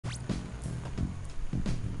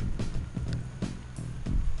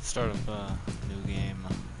Start up a new game.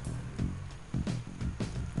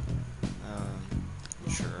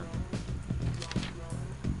 Sure.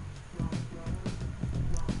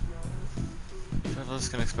 Travelers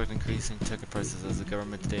can expect increasing ticket prices as the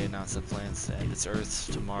government today announced it plans to end its Earth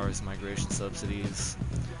to Mars migration subsidies.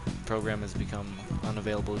 The program has become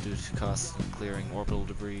unavailable due to costs in clearing orbital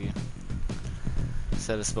debris,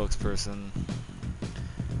 said a spokesperson.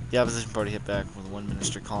 The opposition party hit back with one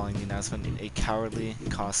minister calling the announcement a cowardly,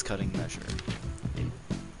 cost-cutting measure.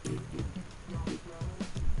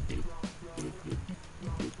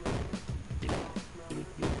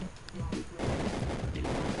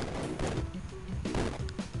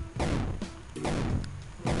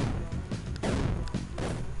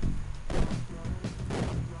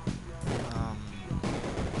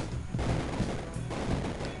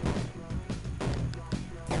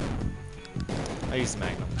 I use the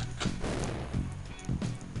Magnum.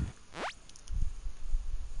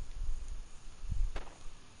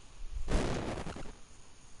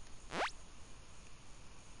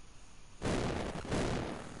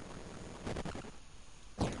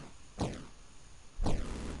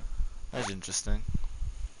 That's interesting.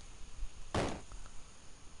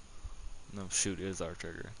 No, shoot, it is our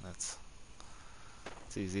trigger. It's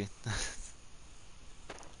easy.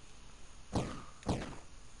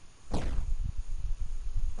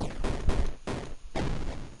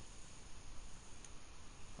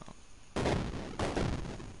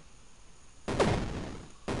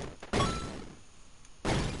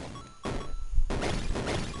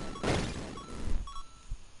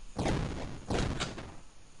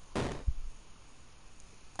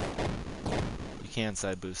 You can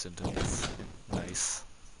side boost into this. Nice.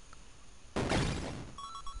 I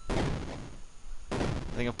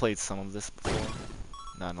think I've played some of this before.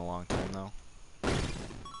 Not in a long time though.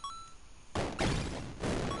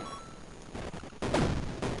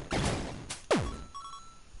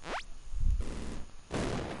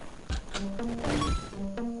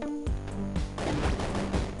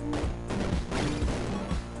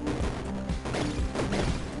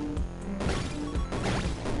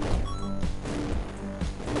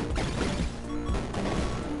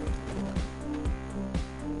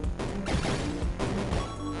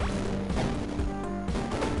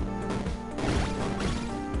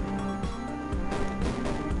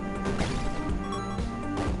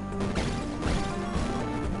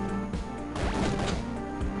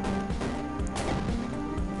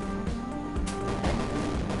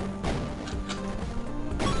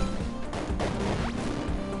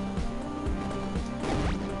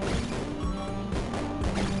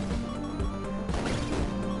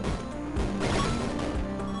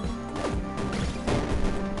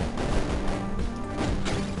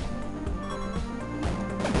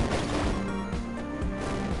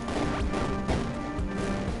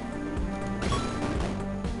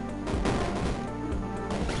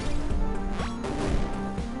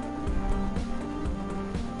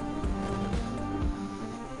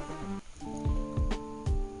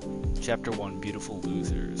 Chapter 1, Beautiful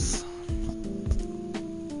Losers.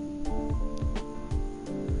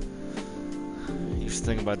 You should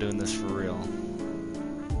think about doing this for real.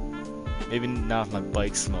 Maybe not if my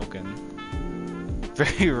bike's smoking.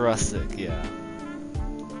 Very rustic, yeah.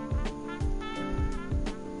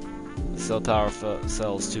 Sell power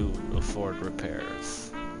cells to afford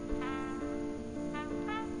repairs.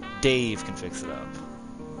 Dave can fix it up.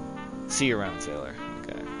 See you around, sailor.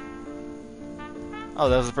 Okay. Oh,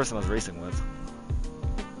 that was the person I was racing with.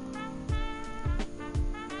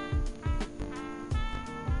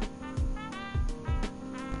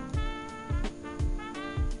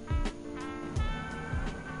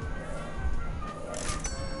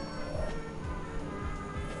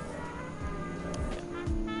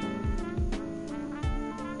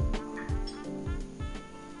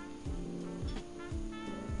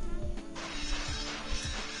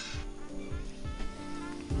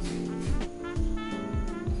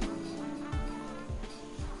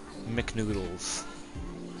 McNoodles.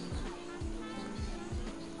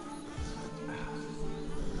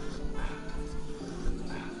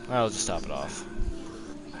 I'll just top it off.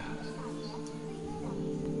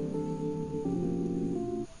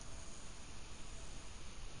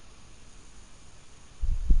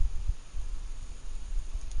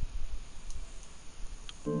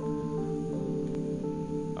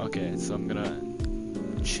 Okay, so I'm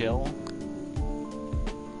gonna chill.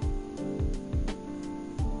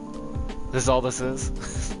 This is all this is?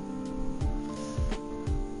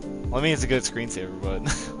 Well, I mean, it's a good screensaver, but...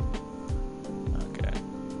 okay.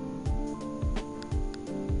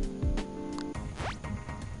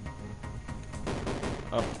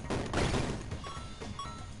 Oh.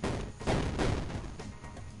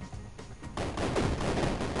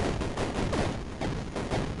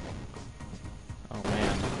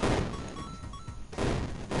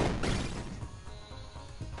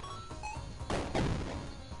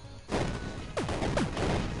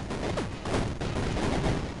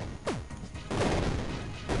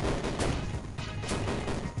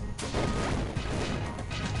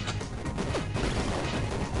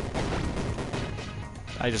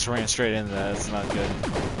 I just ran straight into that. It's not good.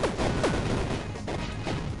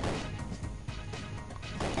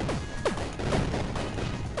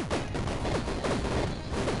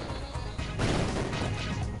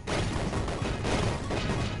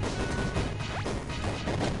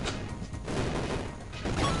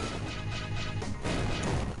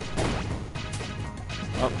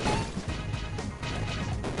 Oh.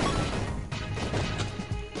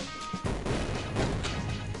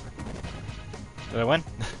 Did I win?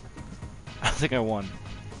 I don't think I won.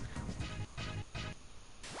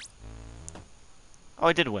 Oh,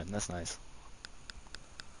 I did win. That's nice.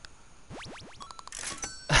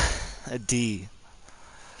 A D.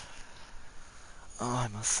 Oh, I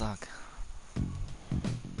must suck.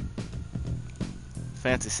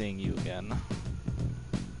 Fancy seeing you again.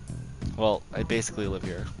 Well, I basically live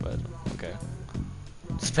here, but okay.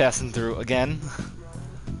 Just passing through again.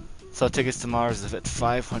 Saw tickets to Mars at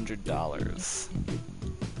 $500.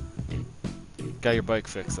 Got your bike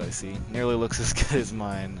fixed, I see. Nearly looks as good as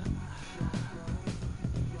mine.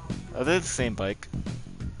 Are they the same bike?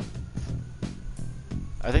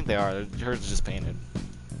 I think they are. Hers is just painted.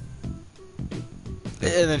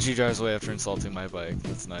 And then she drives away after insulting my bike.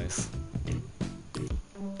 That's nice.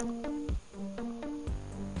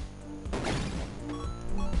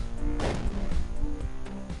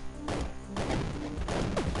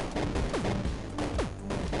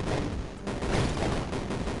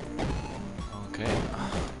 Okay.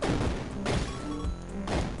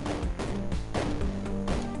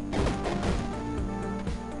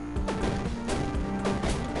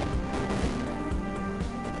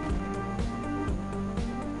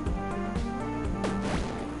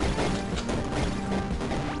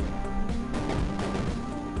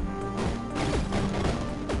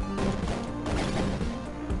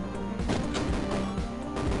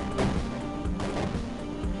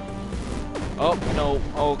 Oh, no.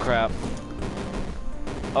 Oh, crap.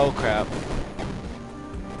 Oh, crap.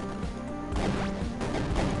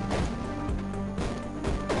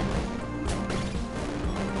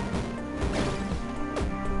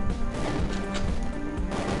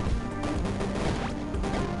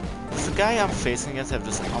 Does the guy I'm facing against have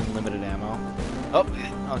just unlimited ammo? Oh,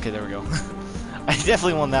 okay, there we go. I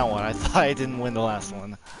definitely won that one. I thought I didn't win the last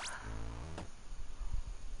one.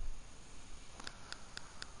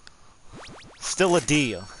 Still a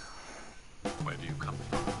D. Where do you come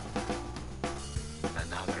from?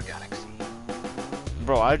 Another galaxy.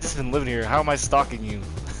 Bro, I've just been living here. How am I stalking you?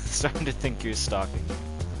 Starting to think you're stalking.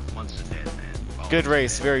 Once a dead man. Good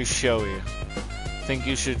race, very showy. Think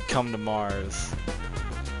you should come to Mars.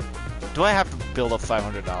 Do I have to build up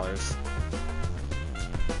 $500?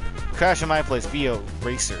 Crash in my place, be a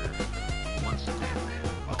racer. Once a dead man.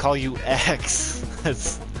 I'll call you X.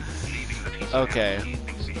 That's okay.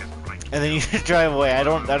 And then you drive away. I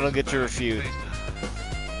don't get to refute.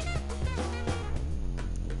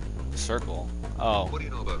 Circle. Oh. What do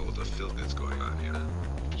you know about all the filth that's going on here?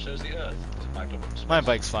 Shows the Earth. My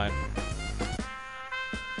bike's fine.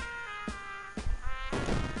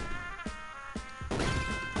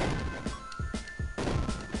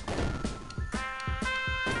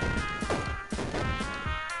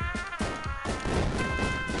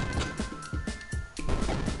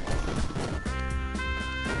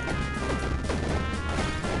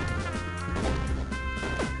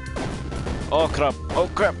 Oh crap! Oh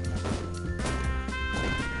crap!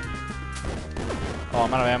 Oh,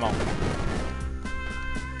 I'm out of ammo.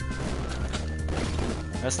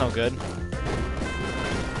 That's no good.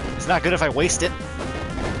 It's not good if I waste it.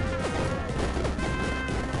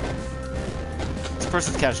 This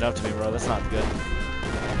person's catching up to me, bro. That's not good.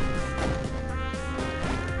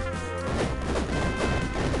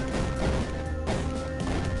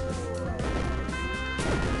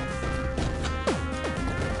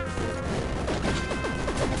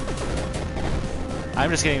 I'm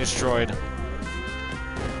just getting destroyed.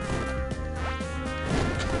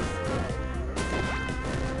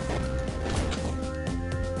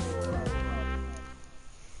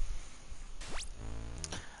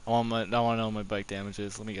 I want to know what my bike damage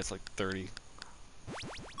is. Let me guess, like 30.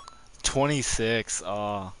 26.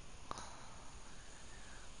 Oh.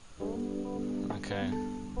 Okay.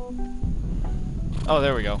 Oh,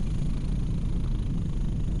 there we go.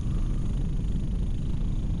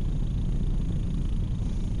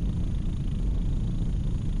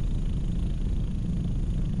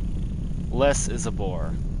 Less is a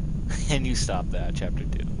bore. And you stop that, chapter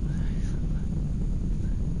 2.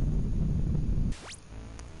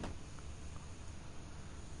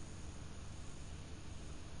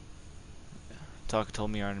 Taka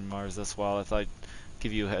told me you're on Mars this while. I thought I'd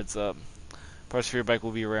give you a heads up. Parts for your bike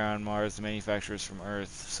will be rare on Mars, the manufacturers from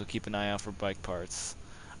Earth, so keep an eye out for bike parts.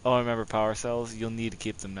 Oh, I remember power cells? You'll need to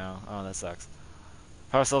keep them now. Oh, that sucks.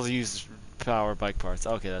 Power cells are used to power bike parts.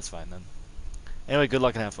 Okay, that's fine then. Anyway, good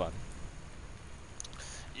luck and have fun.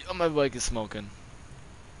 Yeah, my bike is smoking.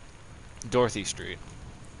 Dorothy Street.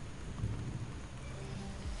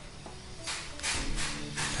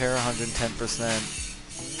 Repair 110%.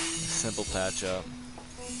 Simple patch up.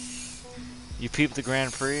 You peeped the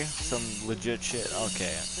Grand Prix? Some legit shit?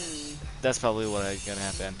 Okay. That's probably what I'm gonna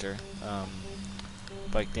have to enter.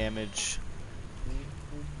 Bike damage.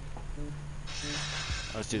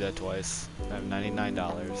 Let's do that twice. I have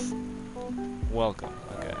 $99. Welcome.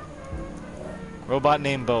 Okay. Robot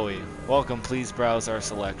named Bowie. Welcome, please browse our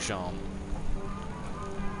selection.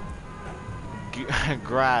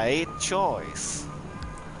 Great choice.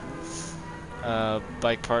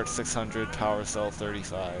 Bike part 600, power cell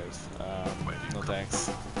 35. No thanks.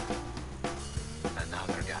 And now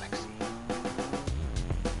they're Galaxy.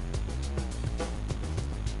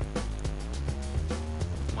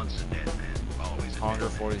 Once a dead man, always a Hunger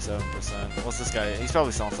dead man. 47%. What's this guy? He's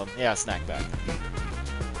probably selling something. Yeah, snack bag.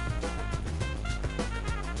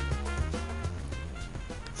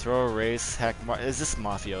 Throw a race. Hack. Is this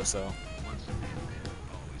mafioso? Once a dead man,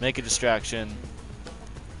 always Make a distraction.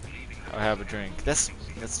 Or have a drink. That's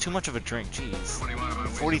too much of a drink. Jeez.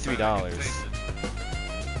 $43.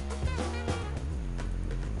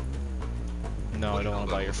 No, I don't want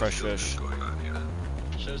to buy your fresh fish.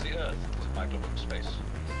 Shows the Earth. I've looked from space.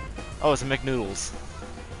 Oh, it's a McNoodles.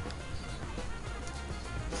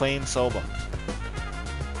 Plain soba.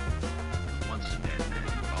 Once a dead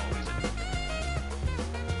man, always a dead man.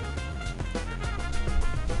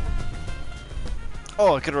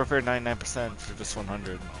 Oh, I could have repaired 99% for just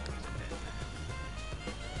 100.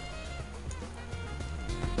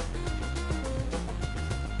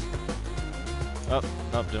 Oh,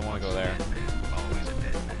 nope, didn't want to go there. Always a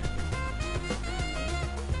dead man.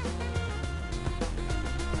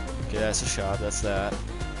 Okay, that's a shop, that's that.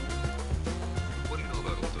 What do you know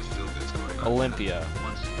about all those field bits going on? Olympia.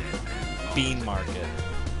 Once a dead man, always Bean a dead Market.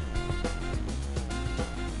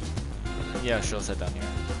 Yeah, it shows that down here.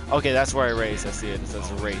 Okay, that's where I race. I see it. It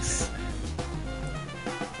says race.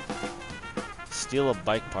 Steal a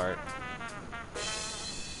bike part.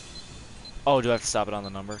 Oh, do I have to stop it on the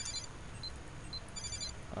number?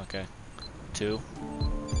 Okay. 2.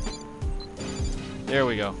 There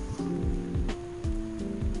we go.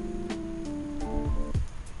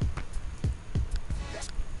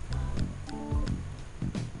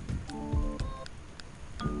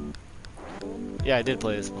 Yeah, I did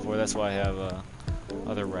play this before. That's why I have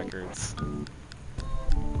other records.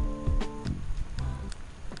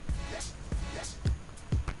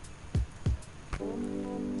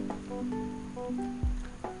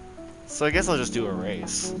 So I guess I'll just do a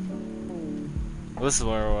race. Well, this is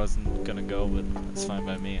where I wasn't gonna go, but it's fine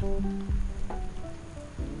by me.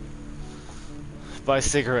 Buy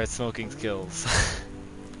cigarette smoking kills.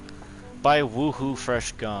 Buy woohoo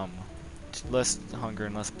fresh gum. Less hunger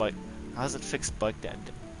and less bike. How does it fix bike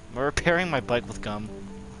damage? Am I repairing my bike with gum?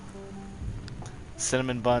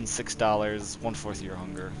 Cinnamon bun, $6, 1/4 your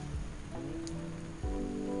hunger.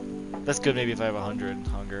 That's good maybe if I have 100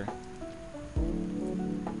 hunger.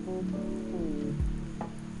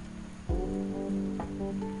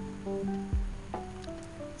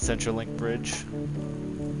 CenturyLink Bridge.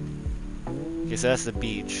 Okay, so that's the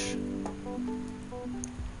beach.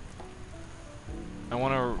 I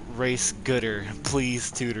want to race gooder. Please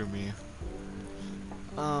tutor me.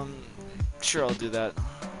 Sure, I'll do that.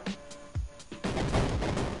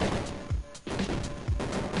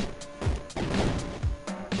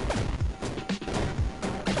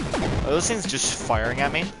 Are those things just firing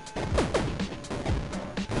at me?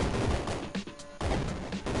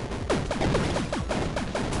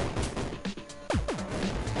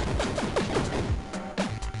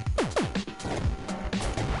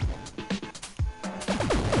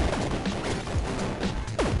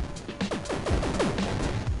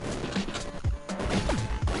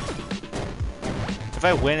 If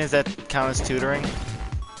I win, does that count as tutoring?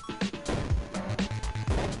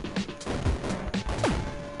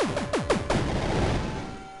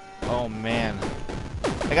 Oh man.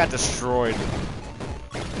 I got destroyed.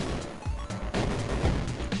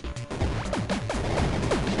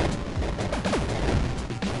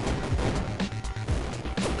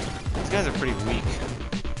 These guys are pretty weak.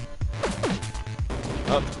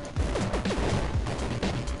 Up.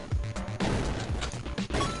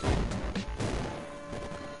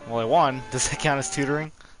 Well, I won. Does that count as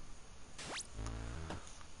tutoring?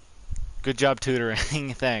 Good job tutoring.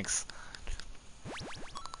 Thanks.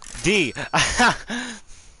 D!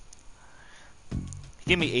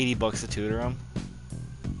 Give me 80 bucks to tutor him.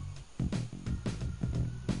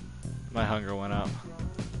 My hunger went up.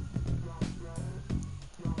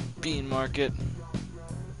 Bean market.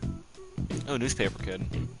 Oh, newspaper kid.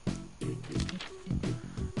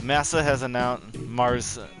 NASA has announced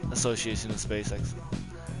Mars Association of SpaceX.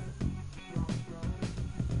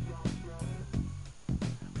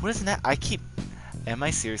 What is that? Am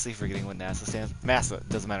I seriously forgetting what NASA stands for? NASA,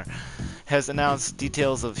 doesn't matter. Has announced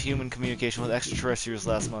details of human communication with extraterrestrials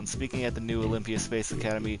last month. Speaking at the new Olympia Space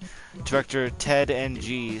Academy, Director Ted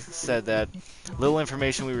Ng said that little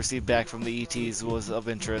information we received back from the ETs was of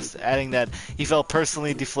interest, adding that he felt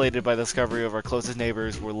personally deflated by the discovery of our closest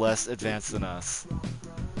neighbors were less advanced than us.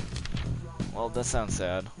 Well, that sounds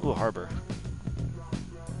sad. Ooh, a harbor.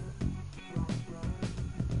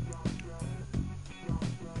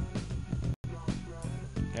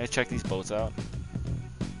 Can I check these boats out?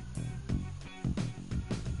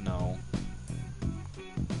 No.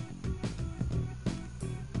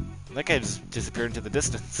 That guy just disappeared into the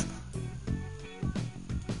distance.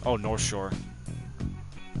 Oh, North Shore.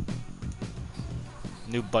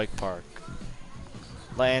 New bike park.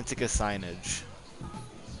 Atlantica signage.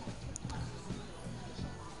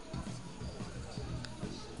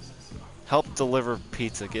 Help deliver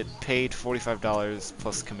pizza. Get paid $45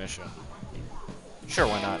 plus commission. Sure,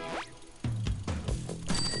 why not?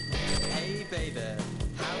 Hey baby,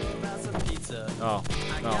 how about some pizza? Oh,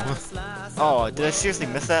 no. Oh, did I seriously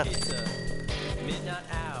miss that? Midnight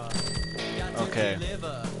hour. Okay.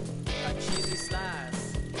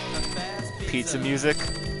 Pizza music.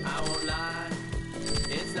 I won't lie,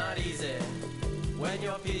 it's not easy. When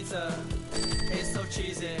your pizza is so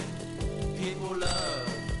cheesy, people love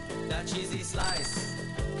that cheesy slice.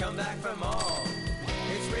 Come back for more.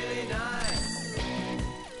 It's really nice.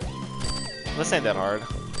 This ain't that hard.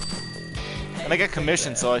 And I get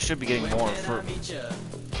commission, so I should be getting more per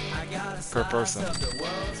person.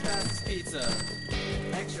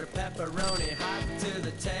 Extra pepperoni hot to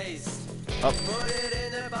the taste. Up. Put it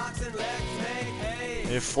in the box and let's make haste.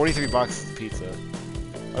 They have 43 boxes of pizza.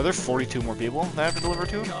 Are there 42 more people that I have to deliver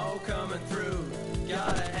to? Call coming through.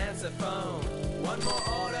 Gotta answer phone. One more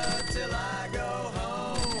order till I go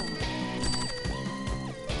home.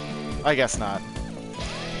 I guess not.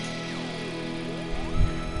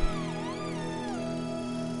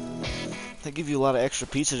 They give you a lot of extra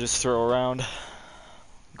pizza to just throw around.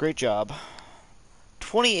 Great job.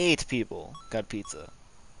 28 people got pizza.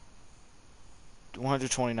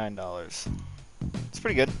 $129. It's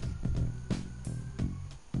pretty good.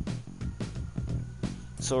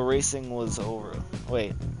 So racing was over.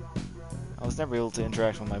 Wait. I was never able to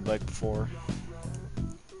interact with my bike before.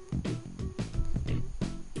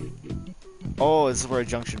 Oh, this is where I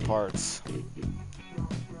junction parts.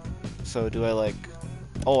 So do I like...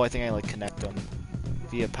 Oh, I think I like connect them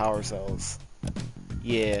via power cells.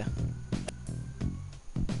 Yeah.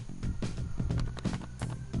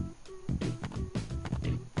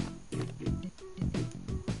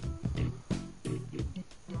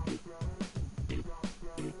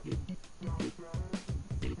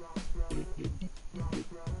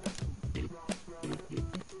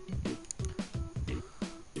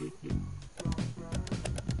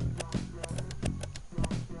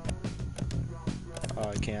 Oh,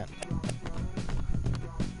 I can't.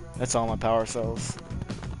 That's all my power cells.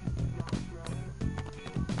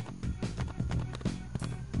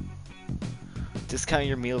 Discount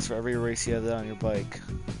your meals for every race you have on your bike.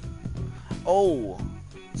 Oh!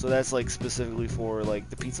 So that's like specifically for like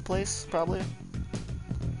the pizza place, probably?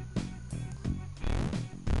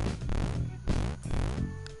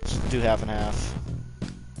 Just do half and half.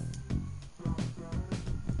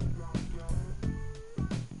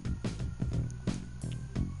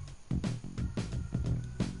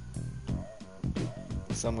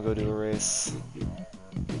 So I'm gonna go do a race.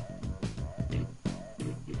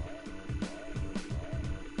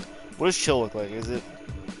 What does chill look like? Is it?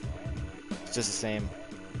 It's just the same.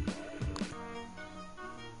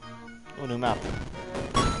 Oh, new map.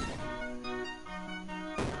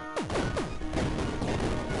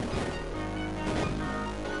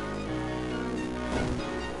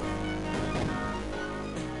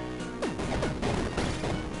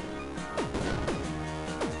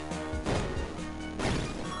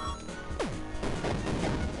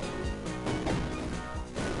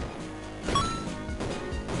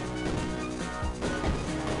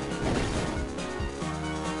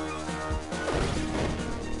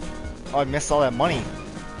 Oh, I missed all that money.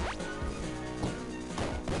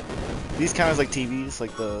 These count as like TVs,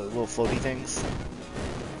 like the little floaty things.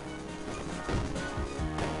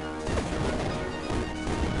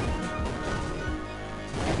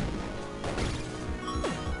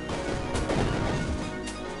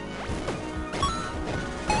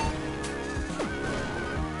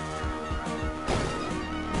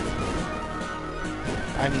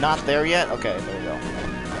 I'm not there yet? Okay, there we go.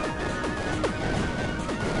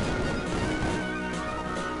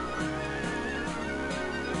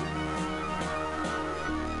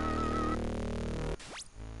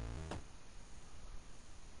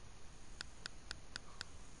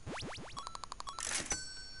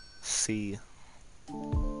 C.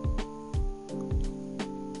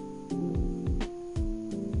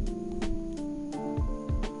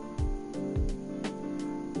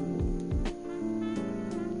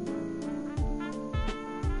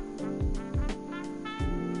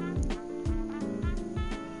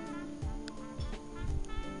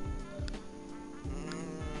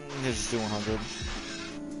 Just do 100.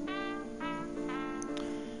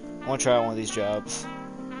 I want to try out one of these jobs.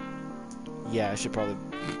 Yeah, I should probably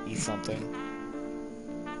eat something.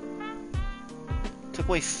 Took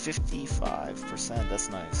away 55%. That's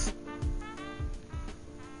nice.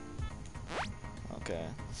 Okay,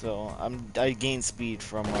 so I gain speed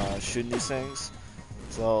from shooting these things.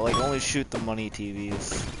 So like only shoot the money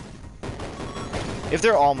TVs. If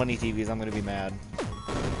they're all money TVs, I'm gonna be mad.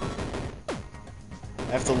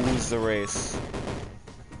 I have to lose the race.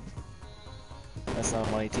 That's not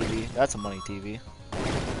a money TV. That's a money TV.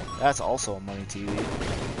 That's also a money TV.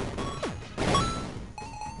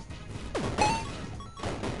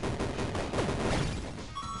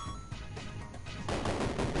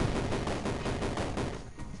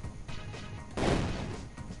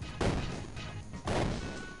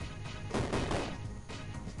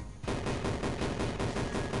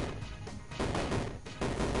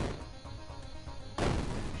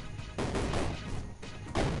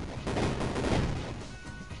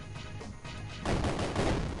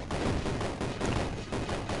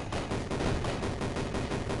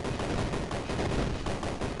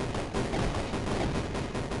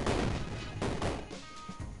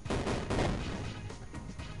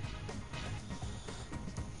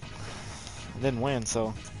 I didn't win,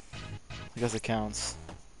 so I guess it counts.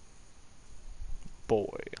 Boy.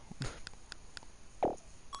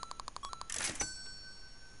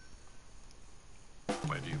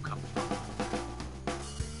 Where do you come from?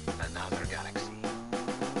 Another galaxy.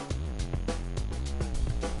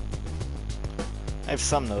 I have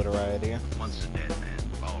some notoriety. Once a dead man,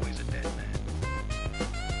 always a dead man.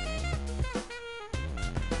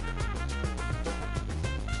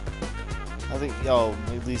 I think, oh,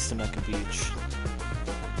 at least in Mecca Beach.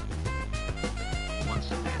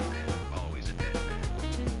 Once a dead man, always a dead man.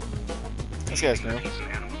 This guy's new. He's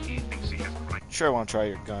an animal. He thinks he has the right. Sure, I want to try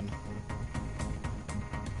your gun.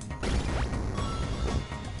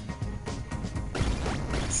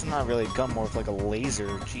 It's not really a gun, more of like a laser.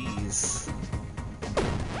 Jeez.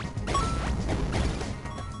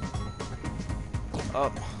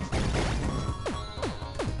 Up.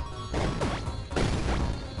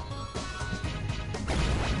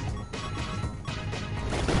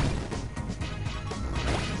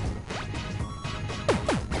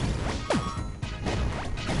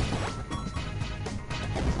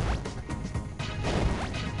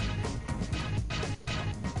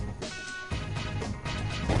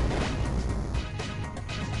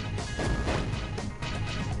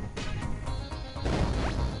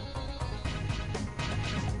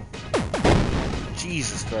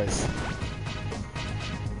 Jesus Christ.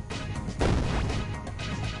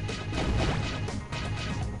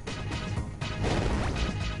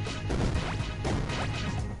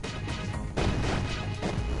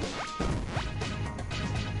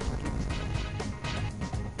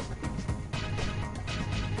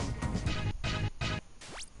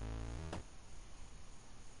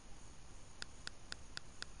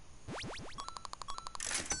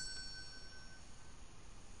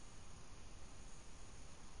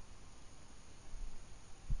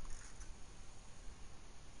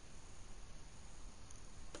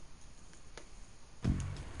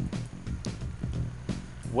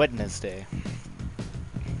 Wednesday.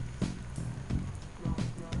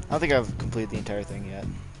 I don't think I've completed the entire thing yet.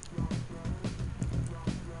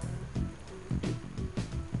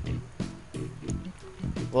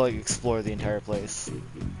 Well, like, explore the entire place.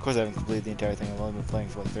 Of course I haven't completed the entire thing, I've only been playing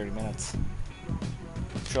for like 30 minutes.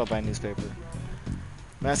 Sure, I'll buy a newspaper.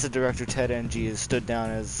 NASA Director Ted NG has stood down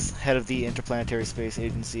as head of the Interplanetary Space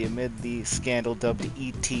Agency amid the scandal dubbed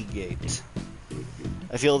ET Gate.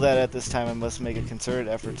 I feel that at this time I must make a concerted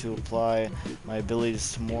effort to apply my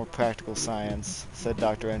abilities to more practical science, said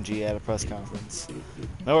Dr. NG at a press conference.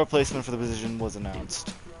 No replacement for the position was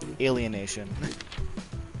announced. Alienation.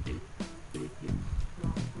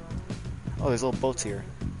 Oh, there's little boats here.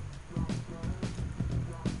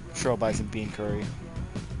 Sure, I'll buy some bean curry.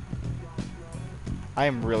 I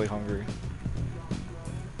am really hungry.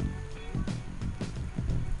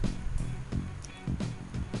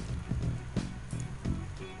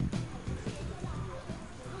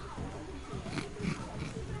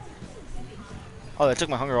 Oh, that took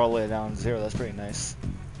my hunger all the way down to 0. That's pretty nice.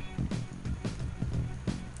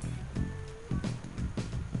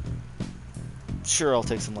 Sure, I'll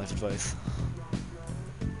take some life advice.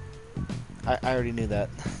 I already knew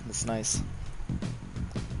that. That's nice.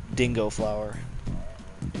 Dingo flower.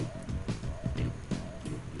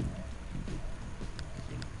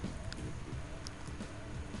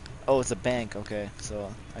 Oh, it's a bank. Okay,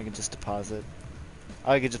 so I can just deposit.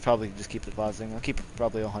 I could just probably just keep depositing. I'll keep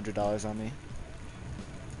probably $100 on me.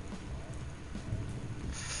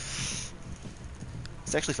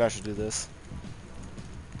 It's actually faster to do this.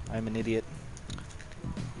 I'm an idiot.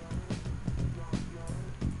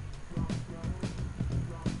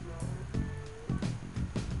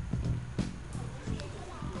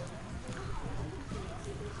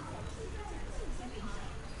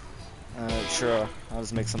 Sure, I'll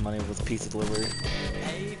just make some money with pizza delivery.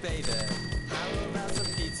 Hey baby, how about some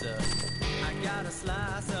pizza? I got a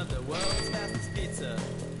slice of the world's fastest pizza.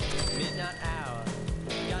 Midnight hour,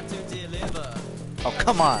 got to deliver. Oh,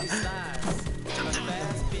 come on.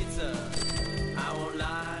 Fast pizza. I won't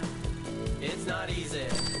lie, it's not easy.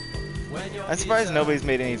 When you're I'm surprised pizza nobody's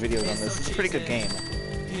made any videos on is this. so It's a pretty good cheesy.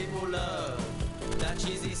 game. People love that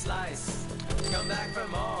cheesy slice. Come back for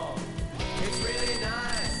more. It's really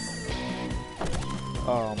nice.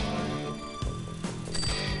 Oh man.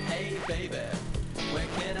 Hey baby, where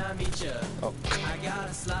can I meet you? Oh, I got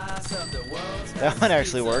a slice of the world's that one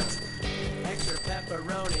actually fastest worked. pizza. Extra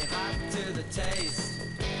pepperoni, hot to the taste.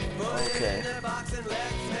 Put Okay. it in a box and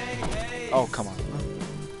let's make haste. Oh, come on.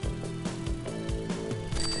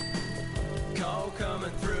 Call coming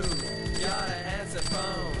through, gotta answer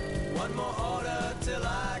phone. One more order till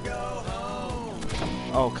I go home.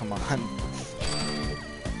 Oh, come on.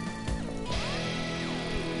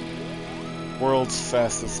 World's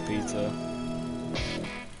fastest pizza.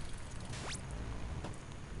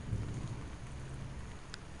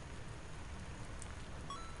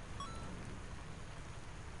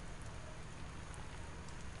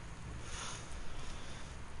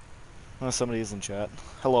 Oh, somebody is in chat.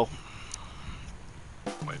 Hello.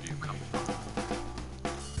 Where do you come from?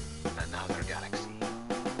 Another galaxy.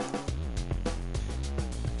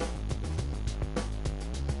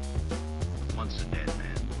 Once a dead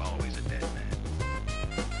man, always a dead man.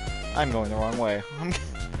 I'm going the wrong way.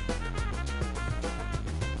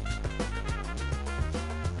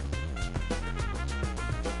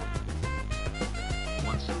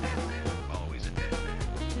 Once a dead man, always a dead man.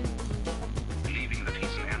 Leaving the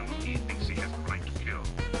piece of animal he thinks he has the right to kill.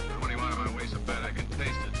 21 of my way so bad I can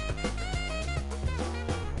taste it.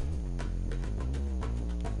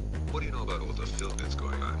 What do you know about all the filth that's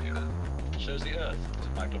going on here? Shows the Earth.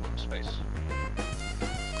 I look from space.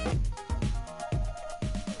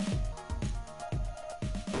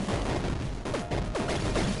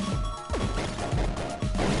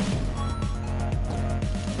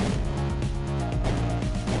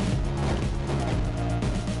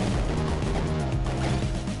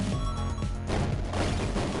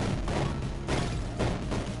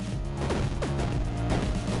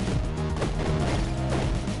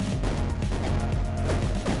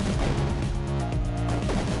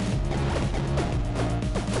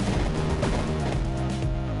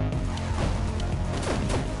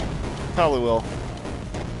 Probably will.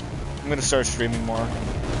 I'm gonna start streaming more.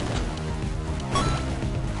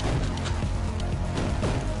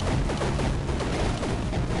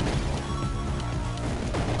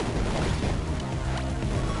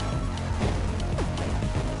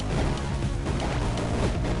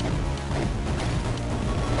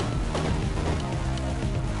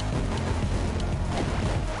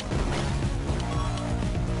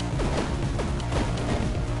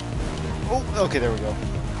 Oh, okay, there we go.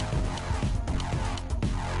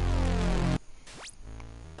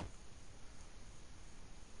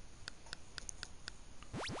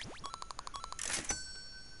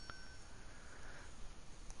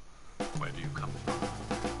 Where do you come from?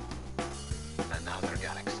 Another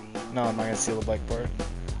galaxy. No, I'm not gonna steal the bike part.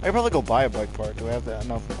 I could probably go buy a bike part. Do I have that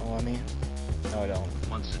enough money? No, I don't.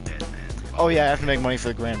 Once a dead man. Oh yeah, I have to make money for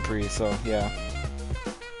the Grand Prix, so yeah.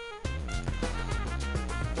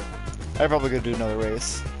 I'm probably gonna do another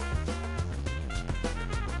race.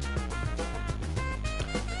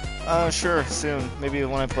 Sure, soon. Maybe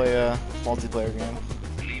when I play a multiplayer game.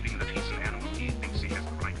 Leaving the piece of animal he thinks he has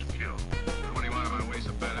the right to kill. 21 of my way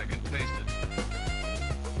so bad I can taste it.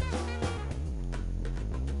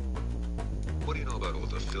 What do you know about all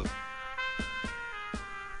the filth?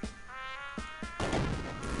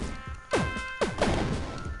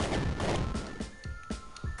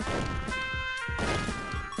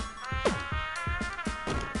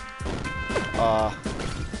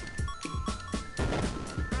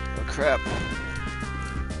 crap.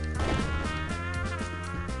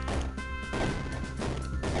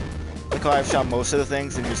 Like how I've shot most of the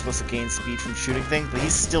things and you're supposed to gain speed from shooting things, but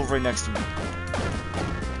he's still right next to me.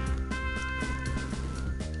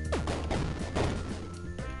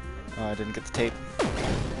 Oh, I didn't get the tape.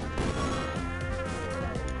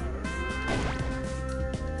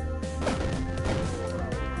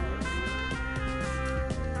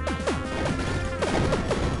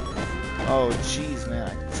 Oh, jeez, man.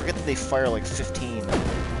 I forget that they fire like 15.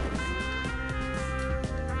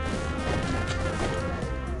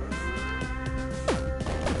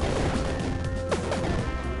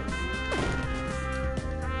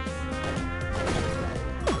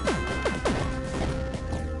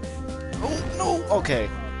 Oh, no! Okay.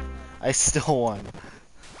 I still won.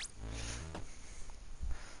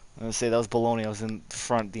 I'm gonna say that was baloney. I was in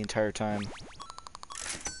front the entire time.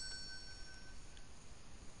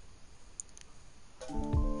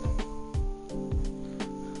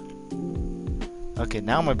 Okay,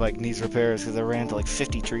 now my bike needs repairs because I ran into like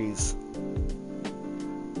 50 trees.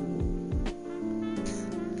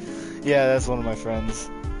 Yeah, that's one of my friends.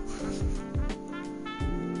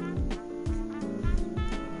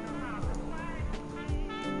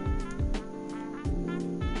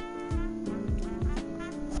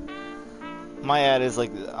 My ad is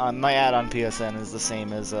like my ad on PSN is the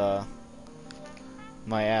same as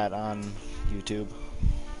my ad on YouTube.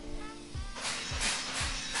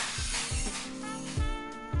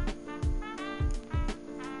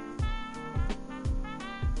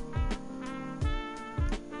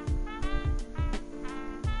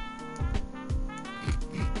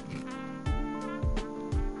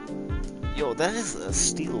 Yo, that is a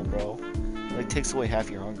steal, bro. It like takes away half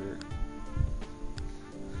your hunger.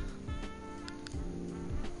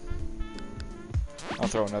 I'll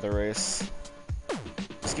throw another race.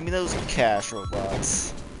 Just give me those cash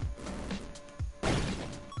robots.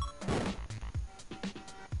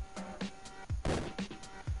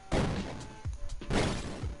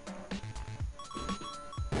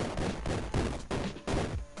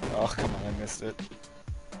 Oh, come on, I missed it.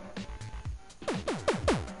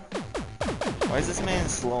 Why is this man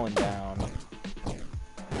slowing down?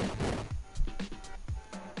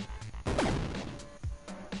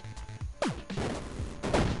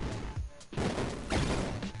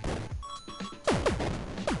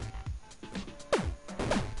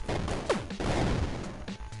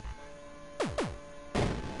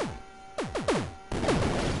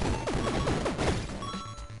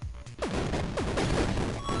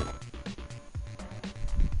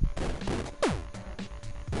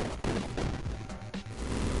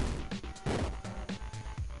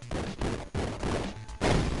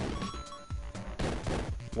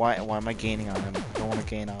 Why am I gaining on him? I don't want to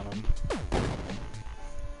gain on him.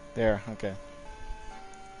 There, okay.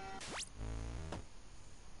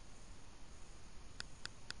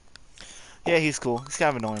 Yeah, he's cool. He's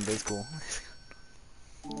kind of annoying, but he's cool.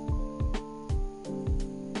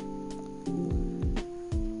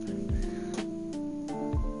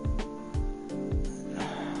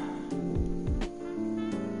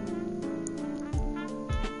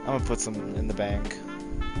 I'm gonna put some in the bank.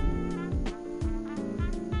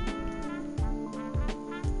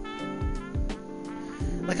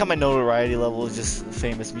 I like how my notoriety level is just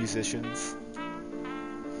famous musicians.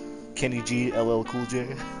 Kenny G, LL Cool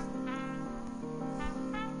J.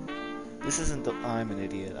 This isn't the... I'm an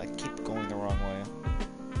idiot. I keep going the wrong way.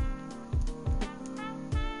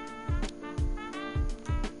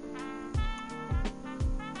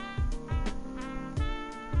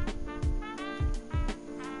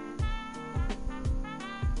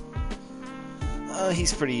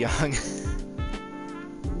 He's pretty young.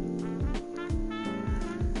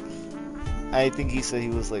 I think he said he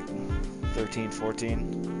was like 13,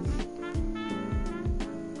 14.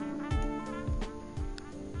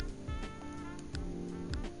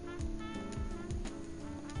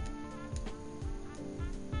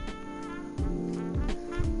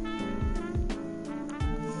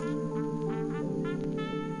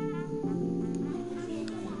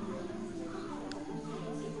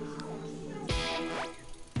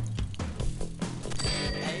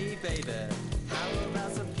 Hey baby, how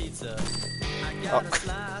about some pizza? I Oh. got a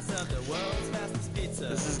slice of the world's fastest pizza.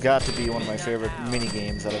 This has got to be one of my favorite mini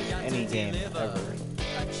games out of Got to any game deliver ever.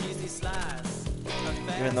 a cheesy slice,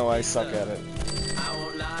 a Even though I fast suck pizza. at it. I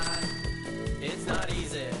won't lie, it's not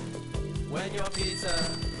easy when your pizza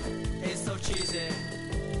is so cheesy.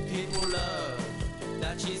 People love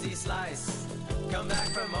that cheesy slice. Come back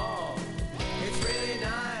for more, it's really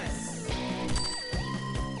nice.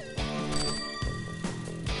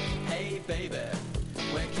 Hey baby,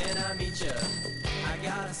 where can I meet you? I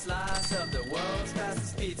got a slice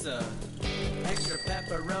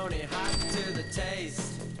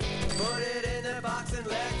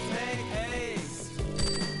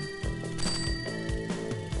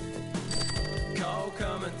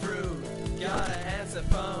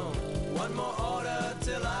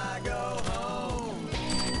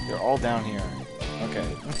all down here.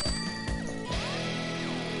 Okay.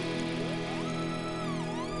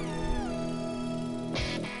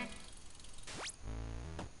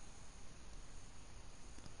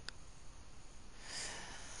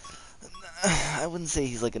 I wouldn't say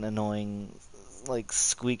he's like an annoying, like,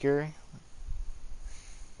 squeaker.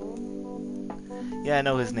 Yeah, I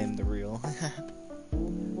know his name, The Real.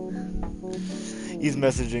 He's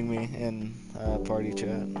messaging me in party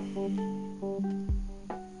chat.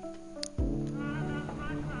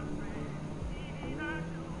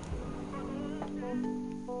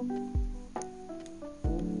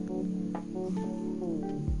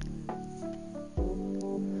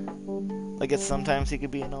 Like, sometimes he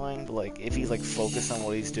could be annoying, but like if he's like focused on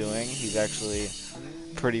what he's doing, he's actually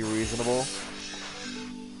pretty reasonable.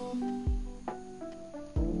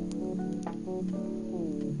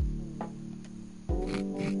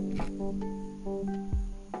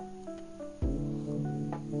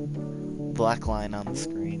 Black line on the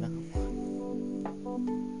screen.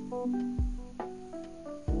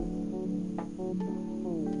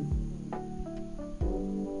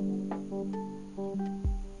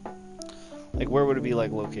 Like, where would it be,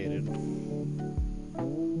 like, located?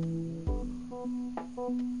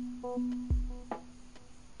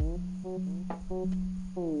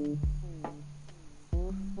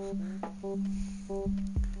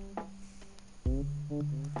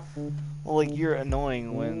 Well, like, you're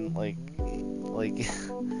annoying when, like...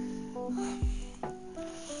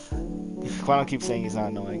 Quantum keeps saying he's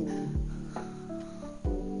not annoying.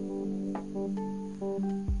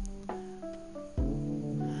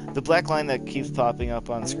 The black line that keeps popping up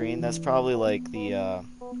on screen, that's probably like the,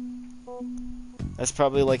 that's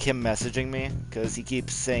probably like him messaging me, because he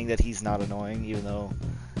keeps saying that he's not annoying, even though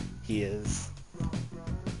he is.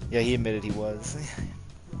 Yeah, he admitted he was.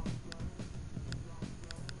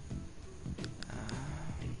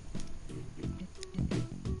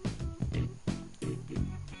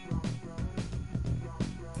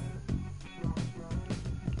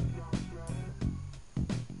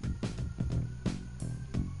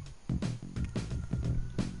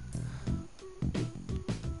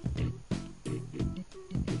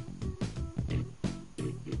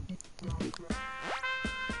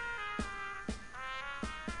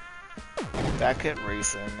 Back at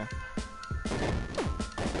racing.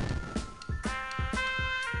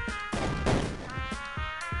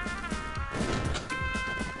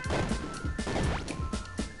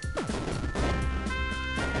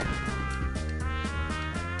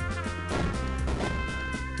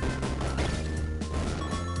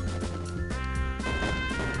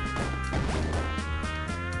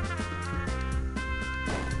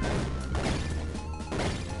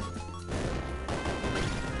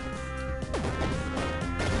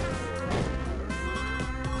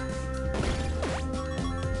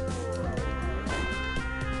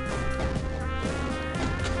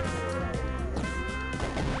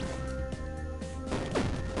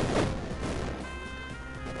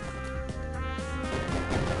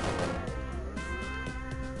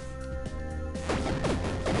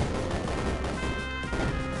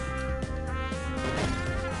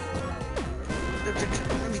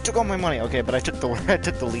 You took all my money. Okay, but I took the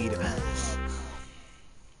lead.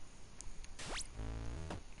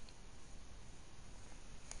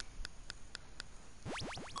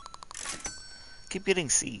 Keep getting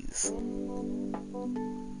C's.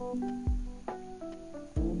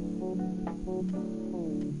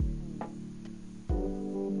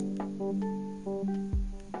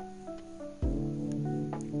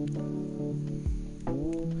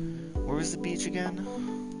 Where was the beach again?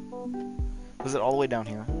 Was it all the way down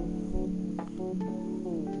here?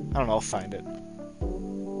 I don't know, I'll find it.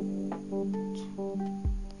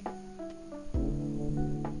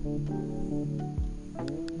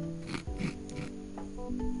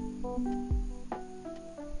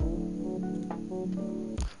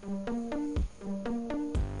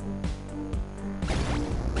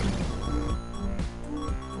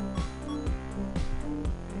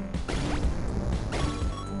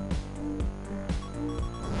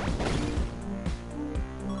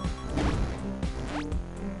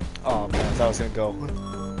 Oh man, I thought I was gonna go.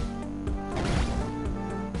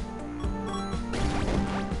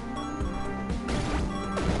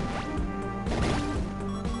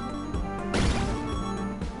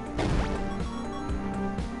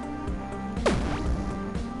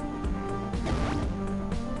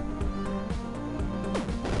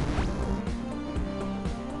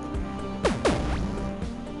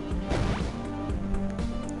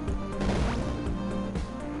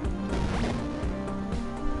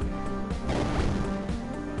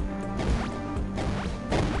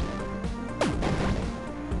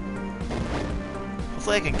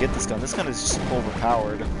 Hopefully I can get this gun. This gun is just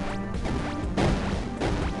overpowered.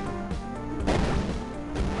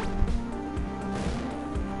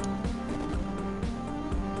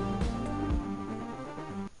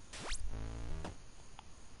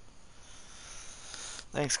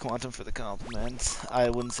 Thanks, Quantum, for the compliments. I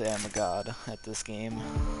wouldn't say I'm a god at this game.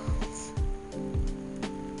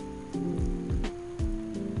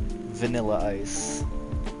 Vanilla Ice.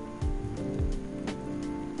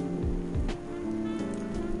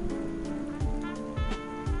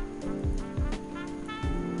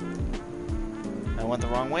 I went the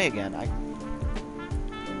wrong way again. I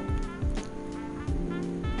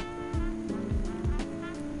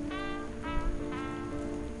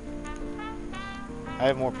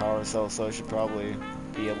have more power cells, so I should probably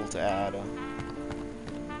be able to add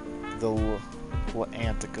the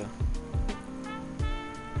Antica.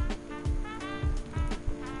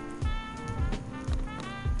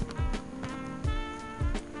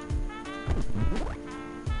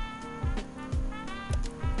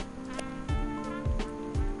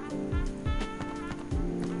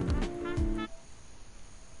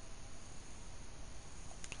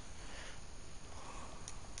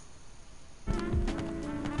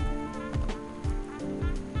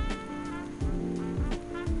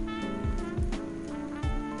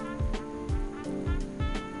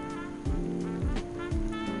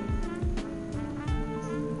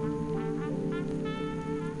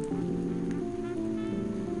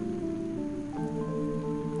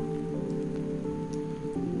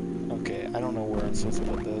 I don't know where I'm supposed to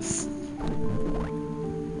put this.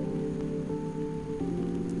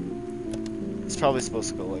 It's probably supposed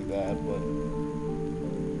to go like that, but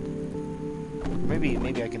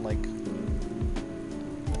maybe I can like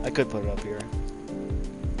I could put it up here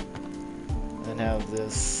and have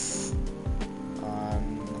this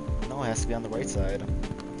on. No, it has to be on the right side.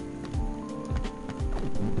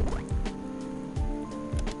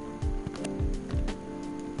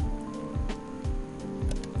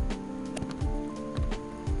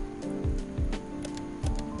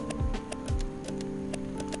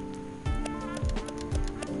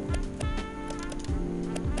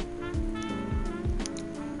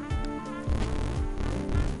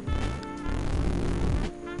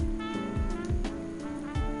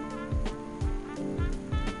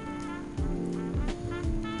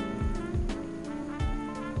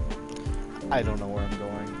 I don't know where I'm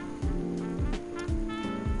going.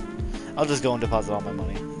 I'll just go and deposit all my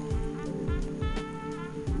money.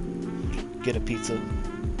 Get a pizza.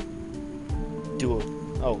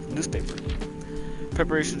 Newspaper.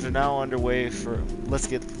 Preparations are now underway for Let's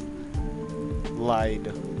Get Lead.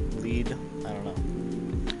 I don't know.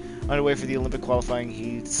 Underway for the Olympic qualifying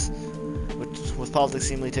heats, with politics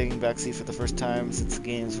seemingly taking backseat for the first time since the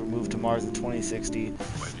games were moved to Mars in 2060.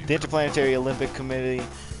 The Interplanetary Olympic Committee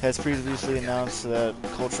has previously announced that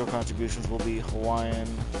cultural contributions will be Hawaiian,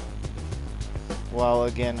 while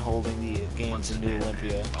again holding the games in New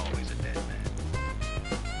Olympia. Always a dead man.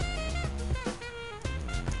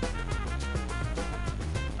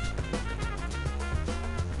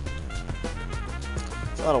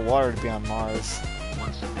 It's a lot of water to be on Mars.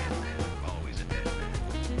 Once a dead man, always a dead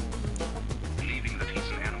man. Leaving the peace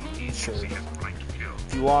and animal he Sure. thinks he has the right to kill.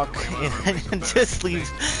 If you walk in and just leave,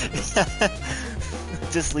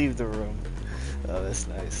 just leave the room. Oh, that's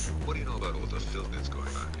nice. What do you know about all the filth that's going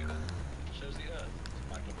on here? Shows the Earth.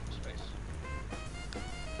 Might look from space.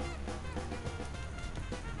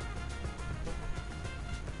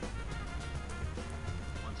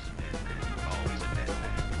 Once a dead man, always a dead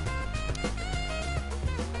man.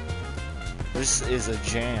 This is a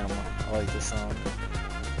jam. I like this song.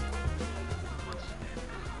 Once a dead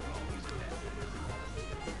man, always a dead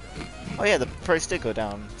man. Oh yeah, the price did go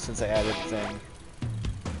down since I added the thing.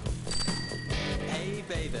 Hey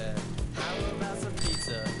baby, how about some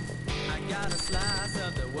pizza? I got a slice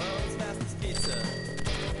of the world's fastest pizza.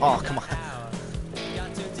 Oh, come on.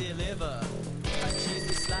 Got to deliver a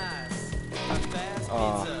cheesy slice of fast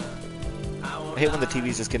Oh. pizza. I I hate when the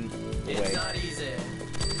TV's just getting It's away. not easy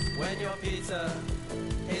when your pizza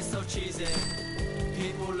is so cheesy.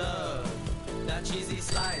 People love that cheesy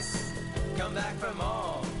slice. Come back for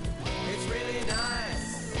more. It's really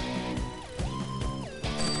nice.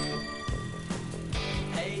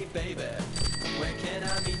 Hey baby, where can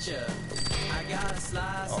I meet you? I got a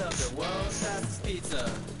slice of the world's fastest pizza.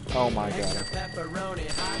 Oh my Extra god. pepperoni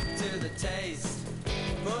hot to the taste.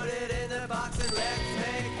 Put it in the box and let's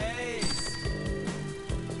make haste.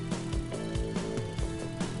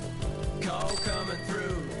 Call coming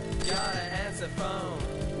through, gotta answer phone.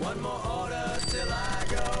 One more order till I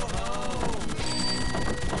go home.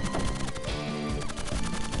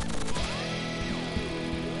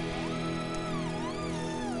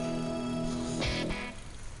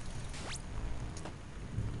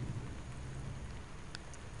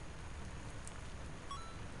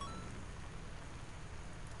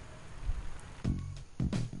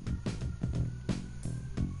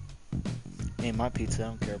 ain't my pizza. I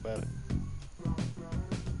don't care about it.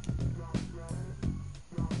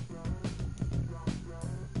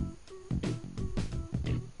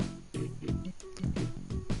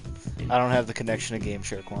 I don't have the connection to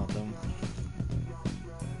GameShare Quantum.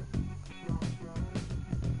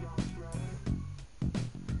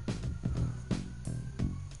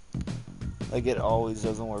 Like, it always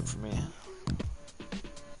doesn't work for me.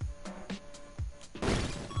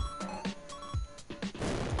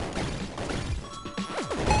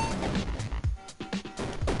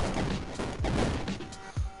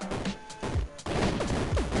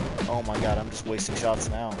 Oh my god, I'm just wasting shots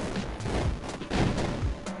now.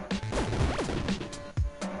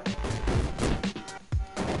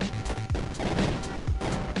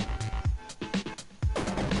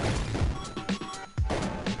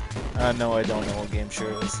 No, I don't know what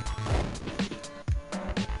GameShare is.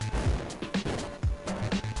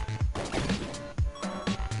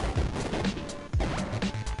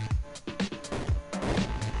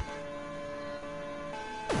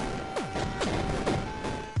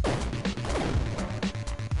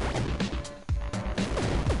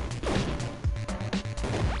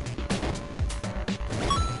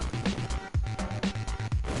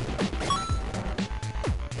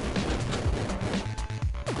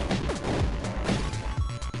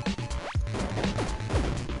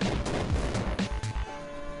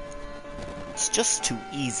 It's just too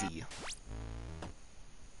easy.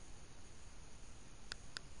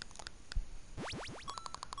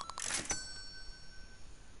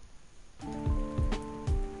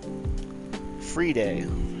 Free day.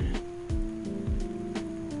 I'm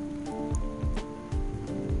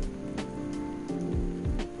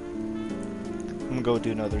gonna go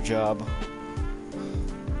do another job.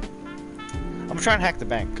 I'm gonna try and hack the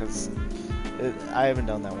bank, because I haven't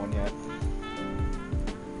done that one yet.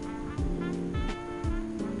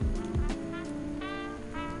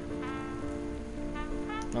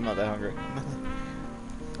 I'm not that hungry.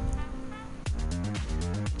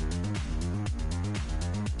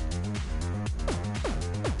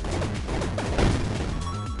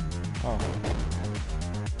 Oh.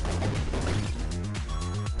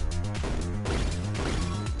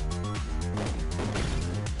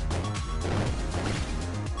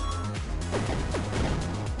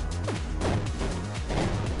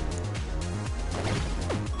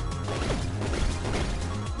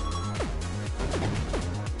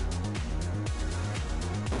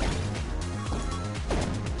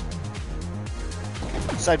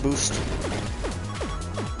 Side boost.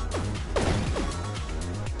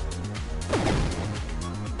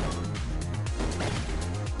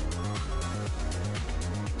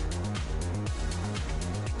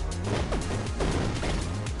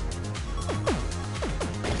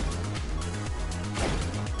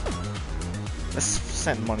 This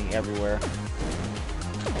sent money everywhere.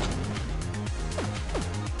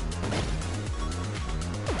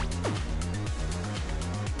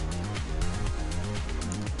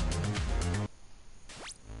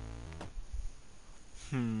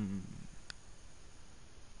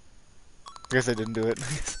 I guess I didn't do it.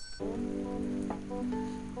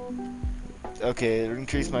 Okay, it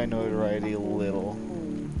increased my notoriety a little.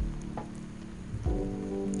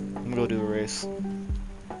 I'm gonna go do a race.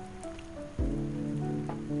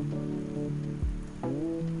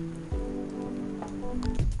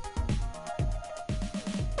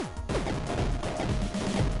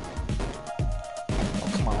 Oh,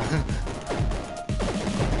 come on.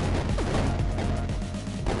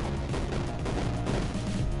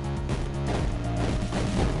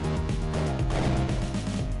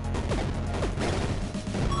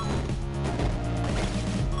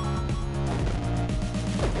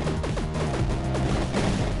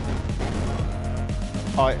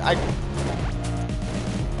 Oh, I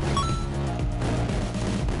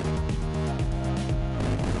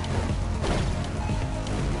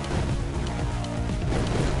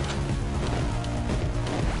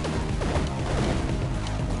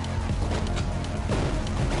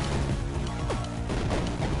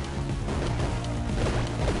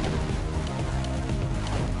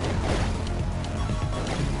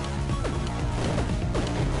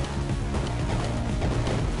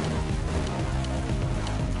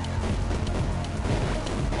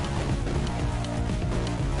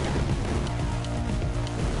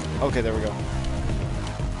Okay, there we go.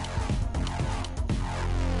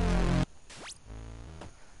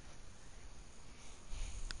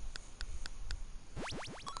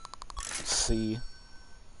 See.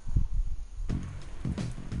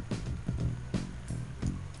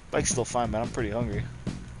 Bike's still fine, man. I'm pretty hungry.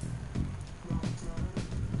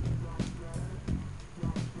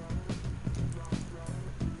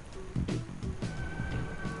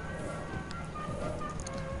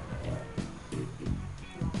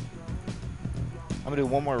 gonna do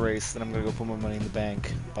one more race, then I'm gonna go put my money in the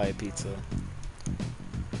bank, buy a pizza,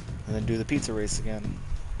 and then do the pizza race again.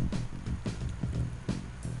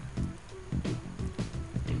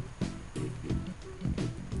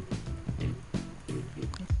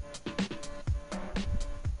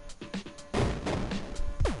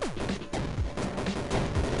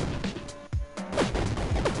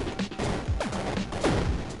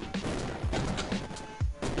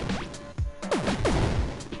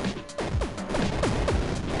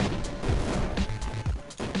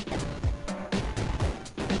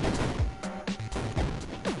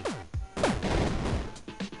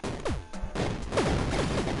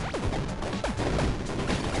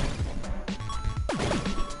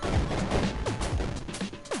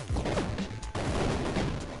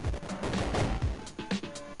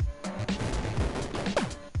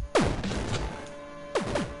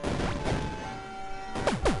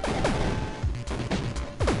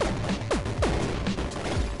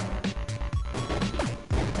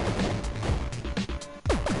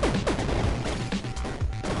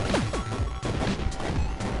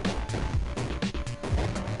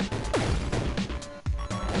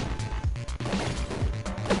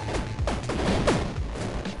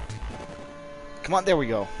 Come on, there we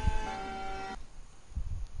go.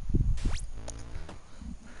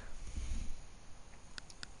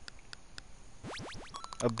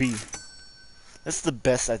 A B. That's the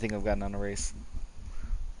best I think I've gotten on a race.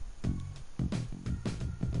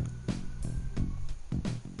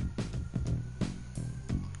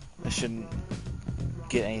 I shouldn't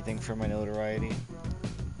get anything for my notoriety.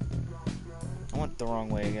 I went the wrong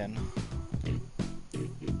way again.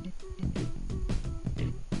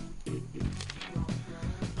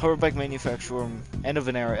 Hoverbike manufacturer, end of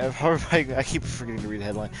an era. Hoverbike, I keep forgetting to read the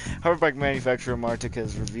headline. Hoverbike manufacturer Martic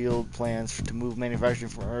has revealed plans to move manufacturing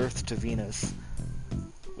from Earth to Venus.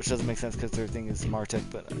 Which doesn't make sense because their thing is Martic,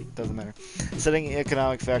 but it doesn't matter. Setting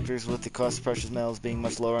economic factors with the cost of precious metals being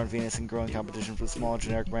much lower on Venus and growing competition for small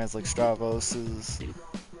generic brands like Stavros.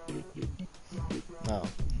 No,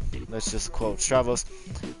 that's just a quote. Stavros.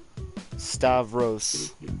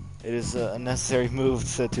 It is a necessary move,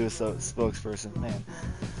 said to a spokesperson. Man,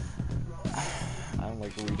 I don't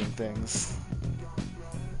like reading things.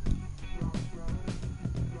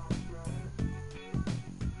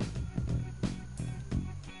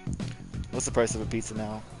 What's the price of a pizza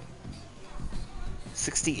now?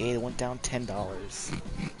 $68. It went down $10.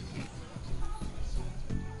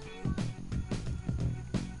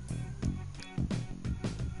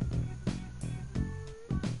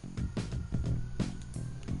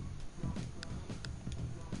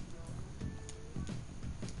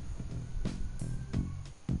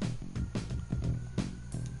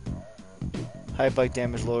 High bike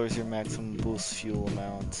damage lowers your maximum boost fuel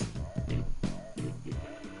amount.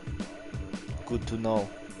 Good to know.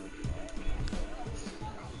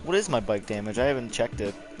 What is my bike damage? I haven't checked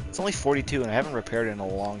it. It's only 42 and I haven't repaired it in a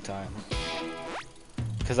long time.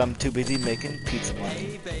 Because I'm too busy making pizza money.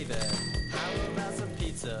 Hey baby, how about some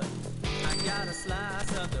pizza? I got a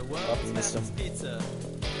slice of the world's fastest pizza.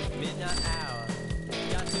 Midnight hour,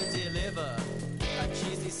 got to deliver a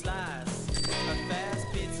cheesy slice, a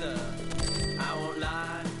fast pizza. I won't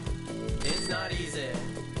lie, it's not easy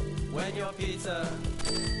when your pizza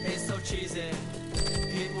is so cheesy.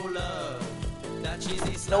 People love that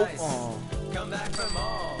cheesy slice. Nope. Come back for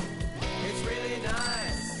more. It's really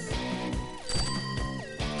nice.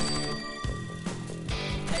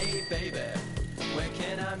 Hey baby, where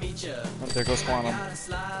can I meet you? Oh, there goes Quantum. I got a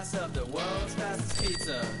slice of the world's fastest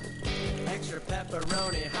pizza. Extra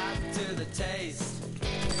pepperoni, hot to the taste.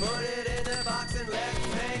 Put it in the box and let's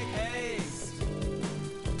make haste.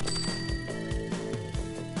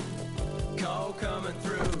 Call coming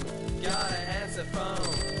through, gotta answer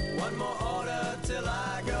phone. One more order till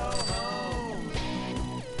I go home.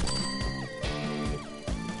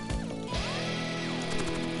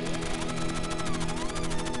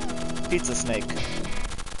 Pizza snake.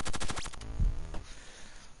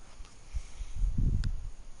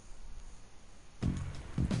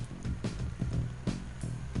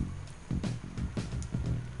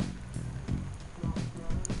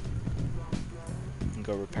 And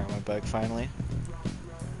go repair my bike finally.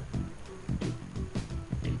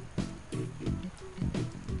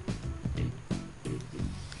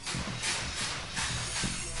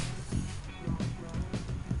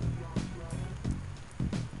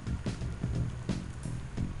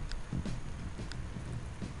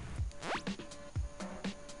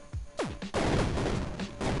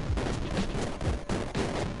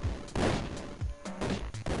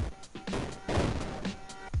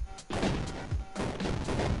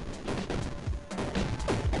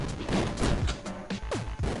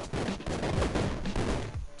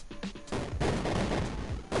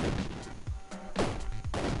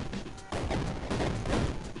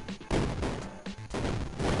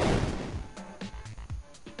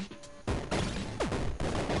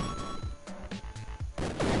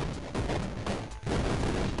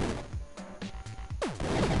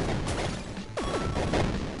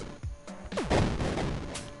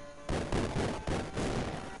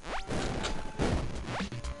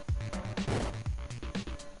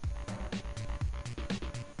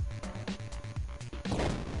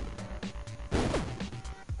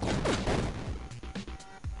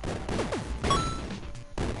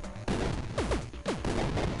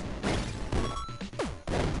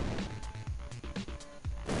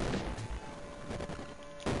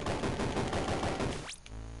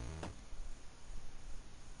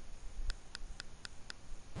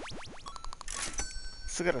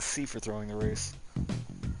 still got a C for throwing the race.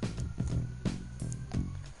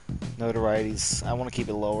 Notorieties. I want to keep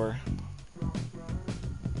it lower.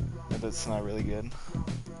 But it's not really good.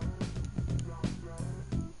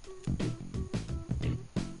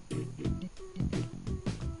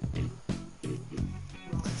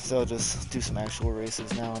 So I'll just do some actual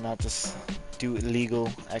races now and not just do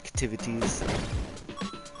illegal activities.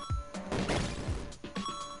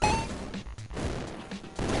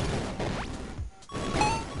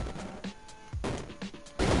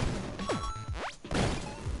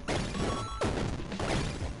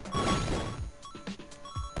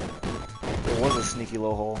 There was a sneaky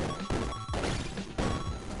low hole.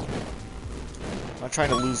 I'm trying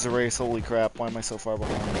to lose the race, holy crap, why am I so far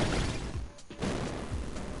behind?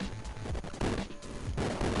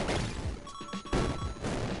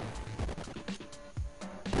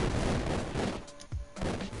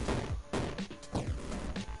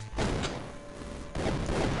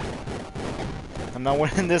 I'm not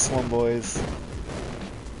winning this one, boys.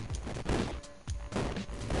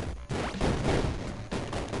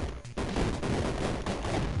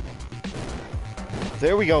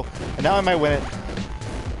 There we go. And now I might win it.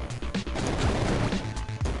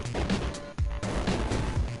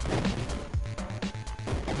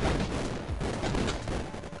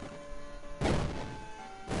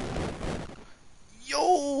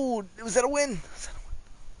 Yo! Was that a win?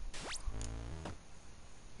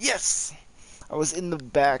 Yes! I was in the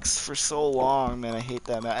backs for so long, man. I hate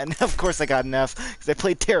that. And of course I got an F because I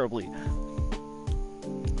played terribly.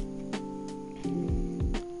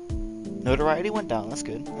 Notoriety went down. That's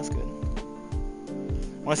good. That's good.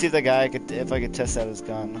 I want to see if that guy if I could test out his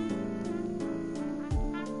gun.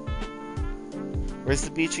 Where's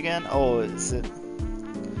the beach again? Oh, is it?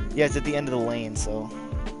 Yeah, it's at the end of the lane. So.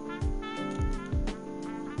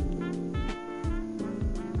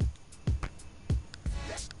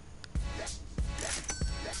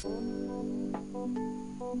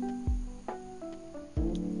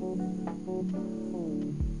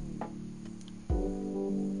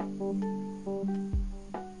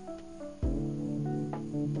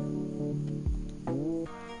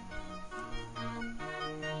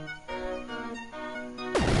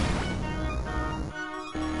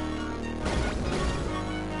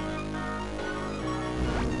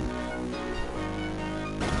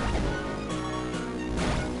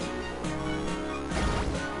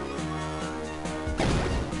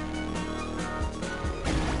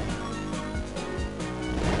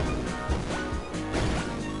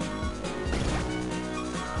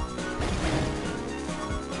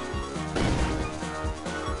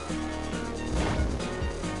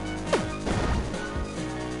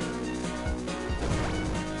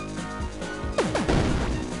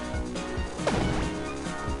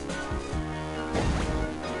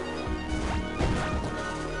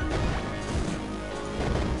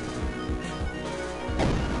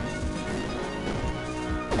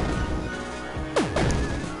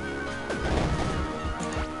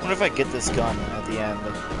 If I get this gun at the end,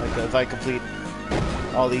 like if I complete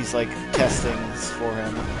all these like testings for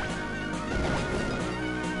him.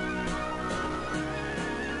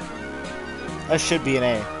 That should be an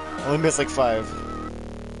A. I only missed like 5.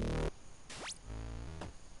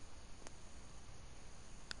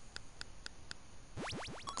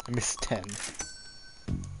 I missed 10.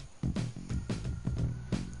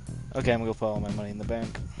 Okay, I'm gonna go put all my money in the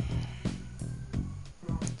bank.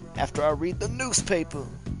 After I read the newspaper.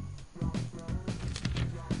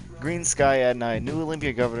 Green sky at night. New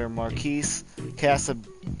Olympia Governor Marquise Kasabian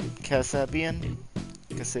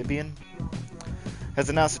has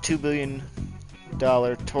announced a $2 billion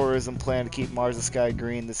tourism plan to keep Mars' sky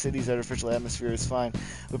green. The city's artificial atmosphere is fine,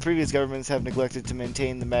 but previous governments have neglected to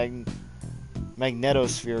maintain the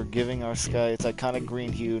magnetosphere, giving our sky its iconic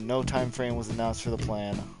green hue. No time frame was announced for the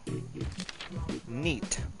plan.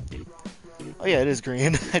 Neat. Oh yeah, it is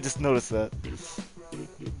green. I just noticed that.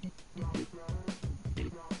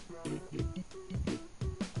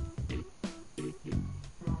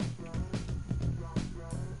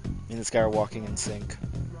 Me and this guy are walking in sync,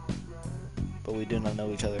 but we do not know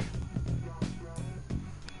each other.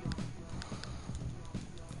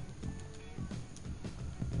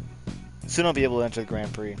 Soon I'll be able to enter the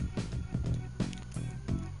Grand Prix.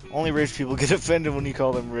 Only rich people get offended when you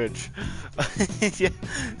call them rich. Yeah,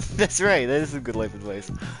 that's right. That is some good life advice.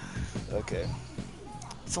 Okay.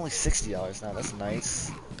 It's only $60 now. That's nice.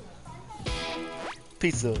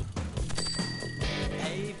 Pizza.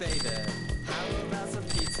 Hey baby, how about some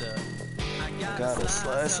pizza? I Got a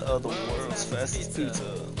slice of the world's fastest pizza.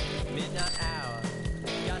 Midnight hour,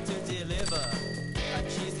 got to deliver a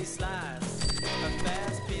cheesy slice, a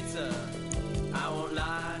fast pizza. I won't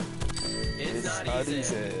lie.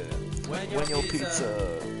 cheesy. When your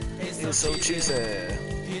pizza is so cheesy.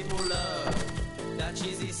 People love that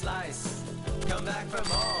cheesy slice. Come back for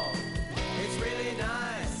more. It's really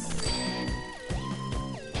nice.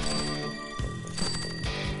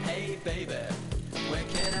 Hey baby, where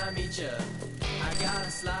can I meet you? I got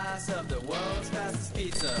a slice of the world's fastest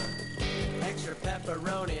pizza. Extra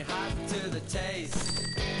pepperoni, hot to the taste.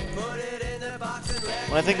 Put it in the box and let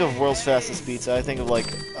When I think of it world's fastest taste. pizza, I think of like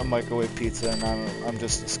a microwave pizza, and I'm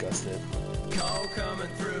just disgusted. Call coming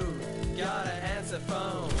through, gotta answer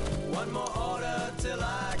phone. One more order till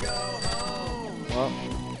I go home. Well,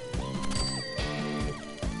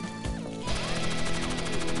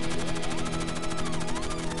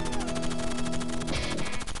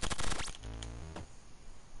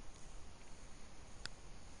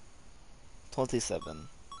 $27.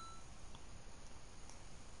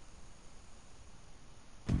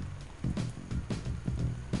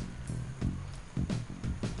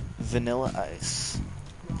 Vanilla ice.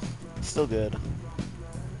 Still good.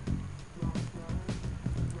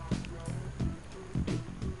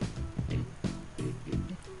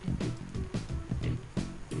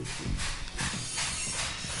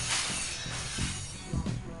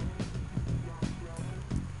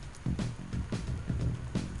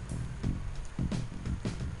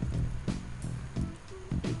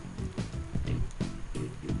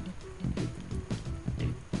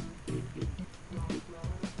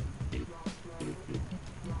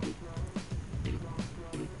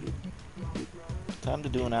 Time to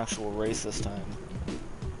do an actual race this time.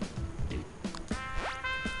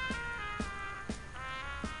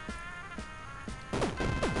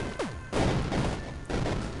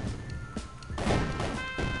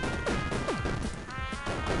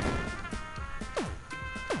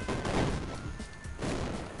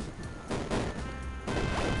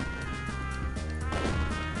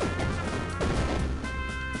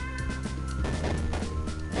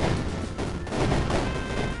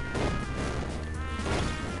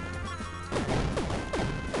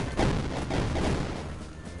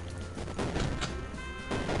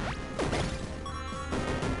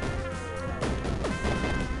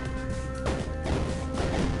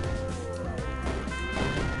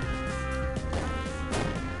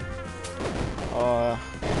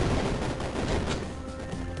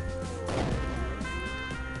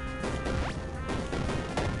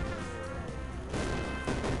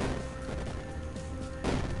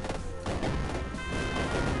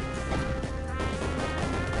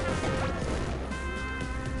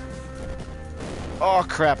 Oh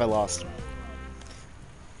crap, I lost.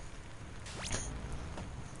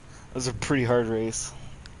 That was a pretty hard race.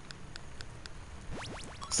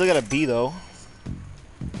 Still got a B though.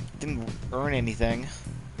 Didn't earn anything.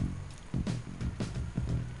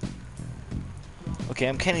 Okay,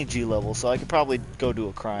 I'm Kenny G level, so I could probably go do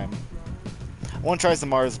a crime. One tries the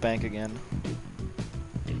Mars Bank again.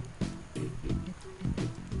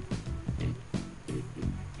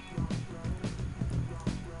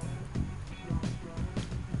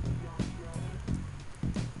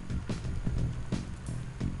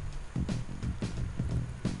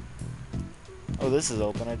 Oh, this is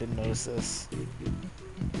open. I didn't notice this.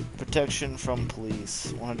 Protection from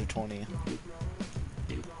police, 120.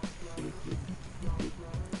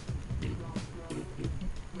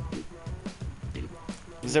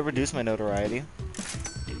 Does that reduce my notoriety?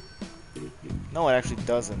 No, it actually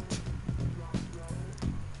doesn't.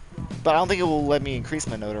 But I don't think it will let me increase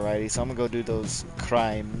my notoriety, so I'm gonna go do those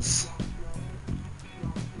crimes.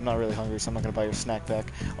 I'm not really hungry, so I'm not gonna buy your snack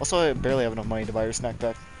pack. Also, I barely have enough money to buy your snack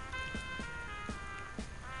pack.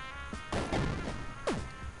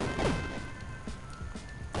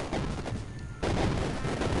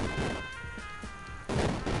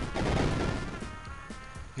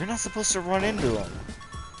 You're not supposed to run into him.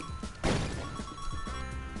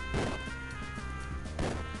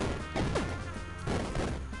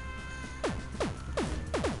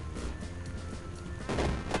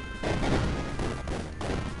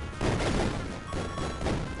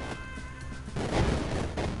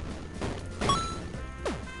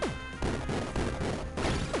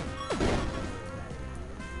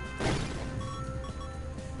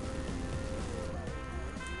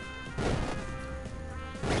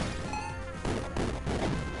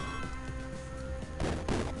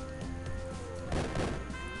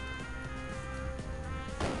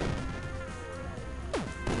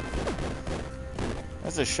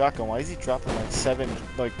 That's a shotgun. Why is he dropping like 7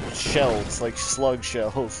 shells, like slug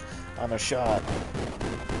shells, on a shot?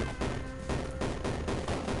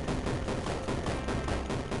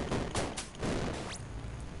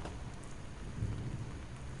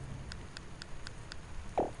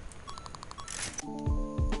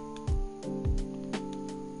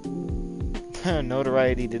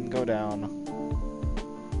 Notoriety didn't go down.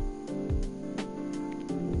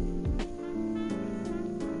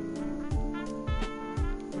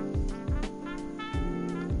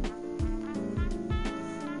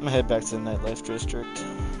 I'm gonna head back to the nightlife district.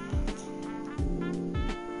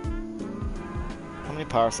 How many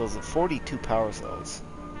power cells? 42 power cells.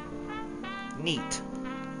 Neat.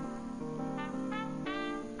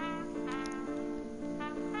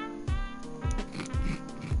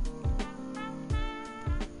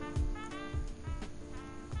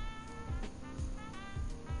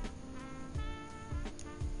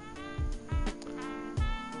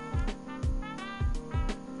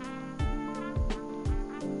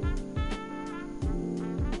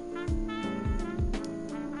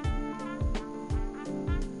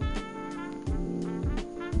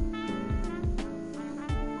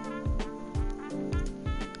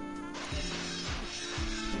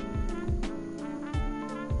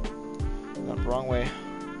 Wrong way.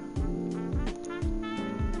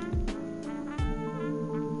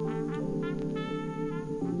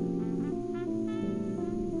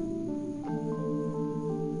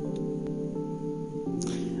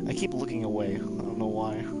 I keep looking away. I don't know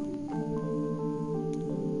why.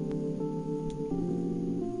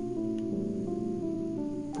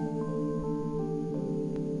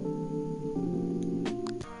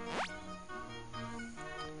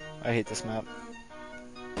 I hate this map.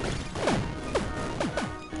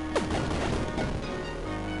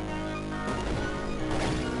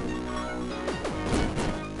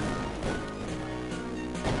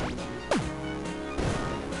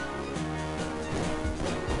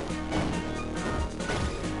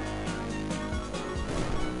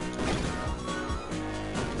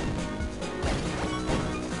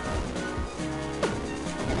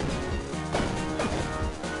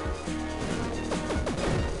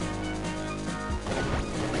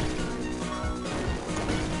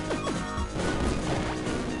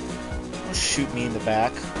 Shoot me in the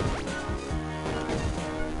back.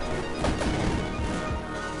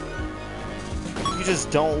 You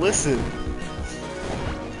just don't listen.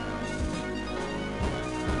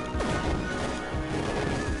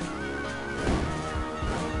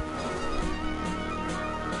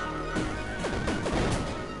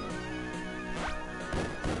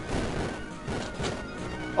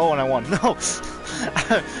 Oh, and I won. No!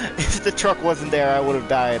 If the truck wasn't there, I would have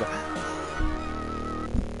died.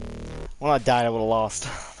 Well, I died, I would have lost.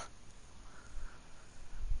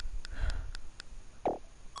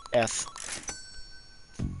 F.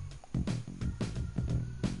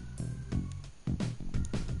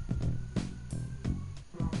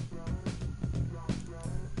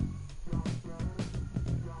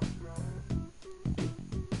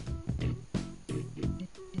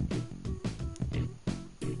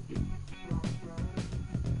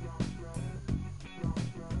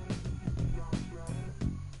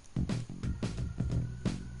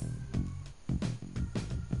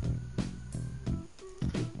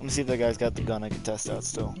 Let me see if that guy's got the gun I can test out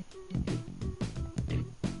still.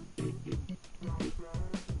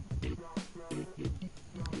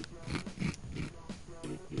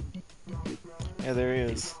 Yeah, there he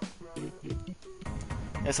is.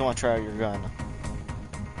 Guess I want to try out your gun.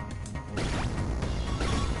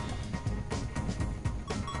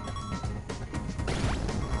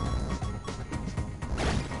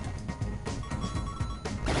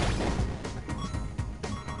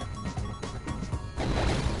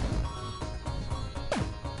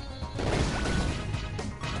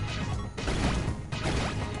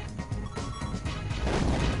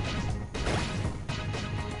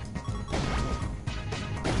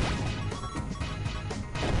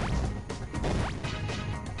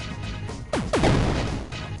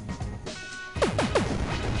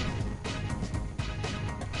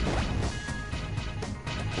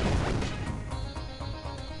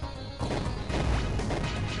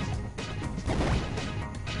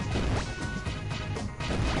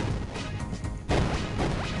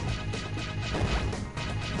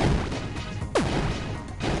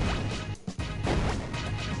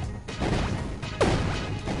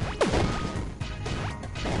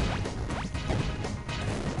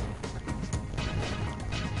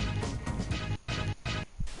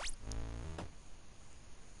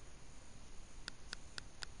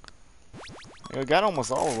 I got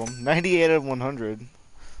almost all of them. 98 out of 100.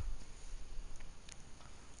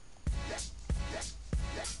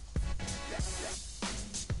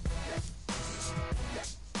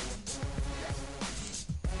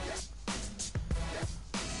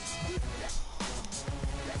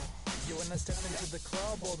 I step into the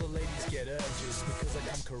club, all the ladies get urges, because I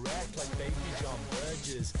come correct like baby John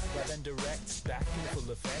Burgess. Live and direct, back in full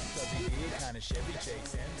effect, WD kind of Chevy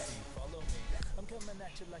Chase MC. Follow me, I'm coming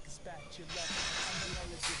at you like a spatula. I'm the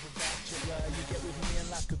eligible bachelor. You get with me and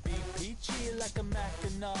life could be peachy like a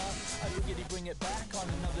mackinac. I riggedy bring it back on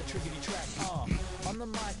another triggity track. On the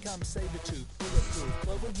mic I'm Sabertooth, bulletproof,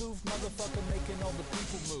 cloven hoof, motherfucker making all the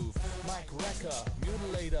people move. Mike Wrecker,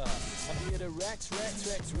 mutilator. I'm here to Rex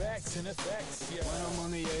in effects. Yeah. When I'm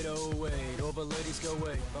on the 808, all the ladies go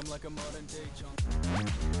wait. I'm like a modern day John.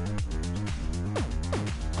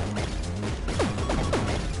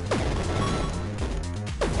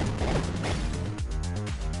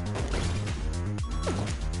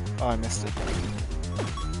 Oh, I missed it.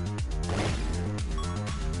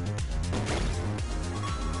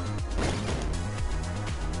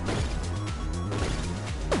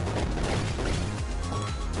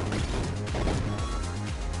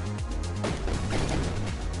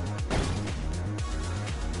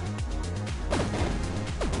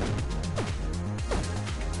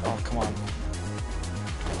 Oh, come on.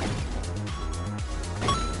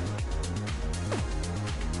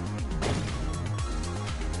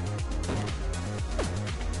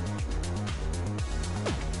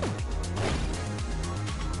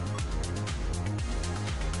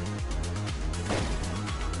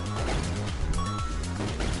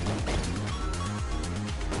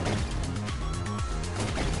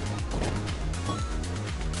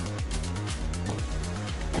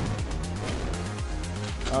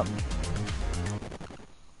 Oh.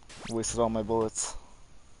 Wasted all my bullets.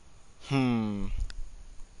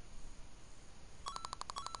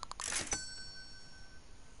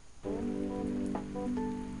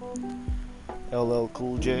 LL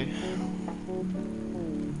Cool J.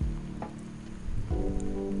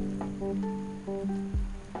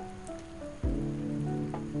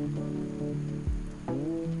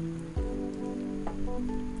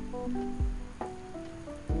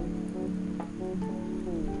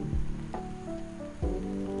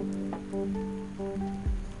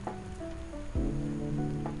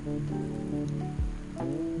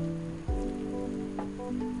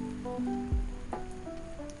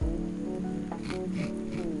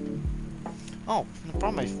 Oh, I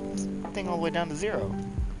brought my thing all the way down to 0.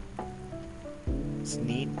 It's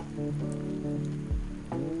neat.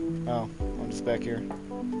 Oh, I'm just back here.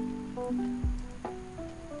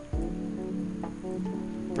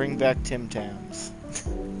 Bring back Tim Tams.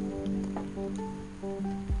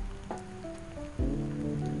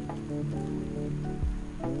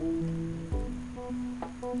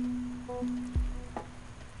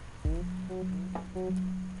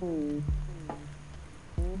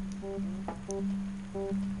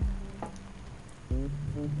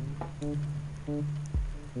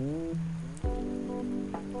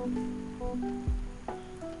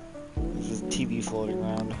 There's just TV floating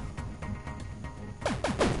around.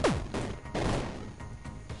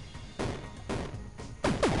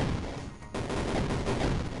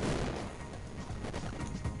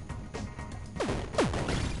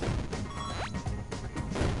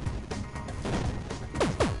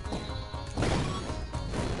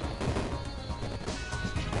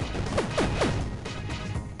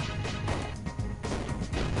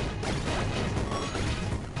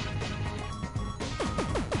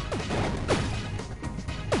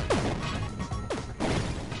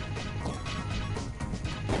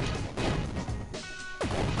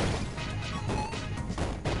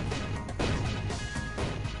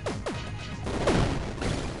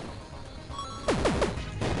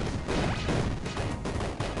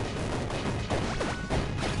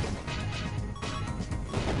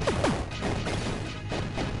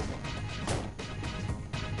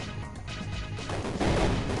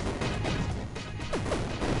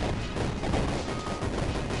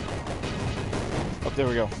 There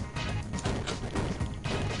we go.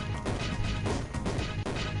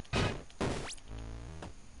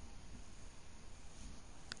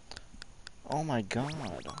 Oh my god.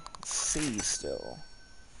 C still.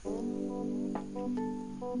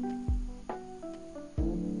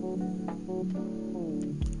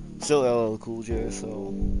 Still LL Cool J,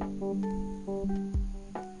 so.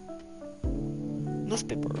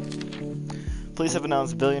 Newspaper. Police have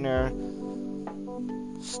announced billionaire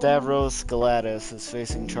Stavros Galatis is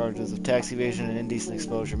facing charges of tax evasion and indecent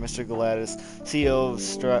exposure. Mr. Galatis, CEO of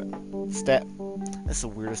that's the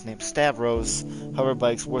weirdest name. Stavros hover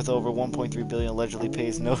bikes worth over 1.3 billion allegedly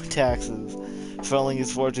pays no taxes, funneling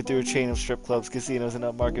his fortune through a chain of strip clubs, casinos, and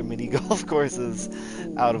upmarket mini golf courses.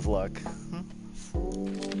 Out of luck.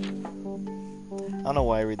 I don't know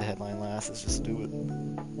why I read the headline last. It's just stupid.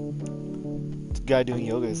 guy doing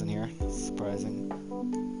yoga isn't here. Surprising.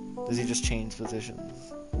 Does he just change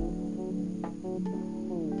positions?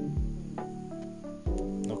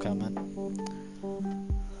 No comment.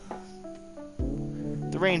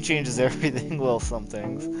 The rain changes everything. Well, some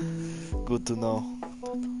things. Good to know.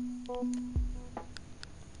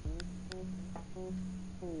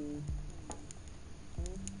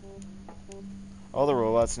 All the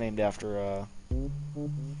robots named after,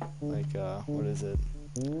 what is it?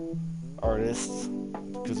 Artists.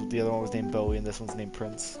 Because the other one was named Bowie and this one's named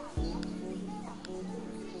Prince.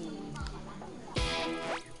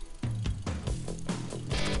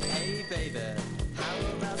 Hey baby, how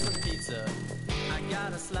about some pizza? I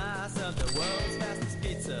got a slice of the world's fastest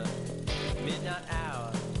pizza. Midnight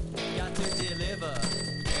hour, got to deliver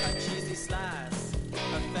a cheesy slice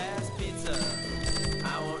of fast pizza.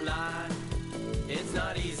 I won't lie, it's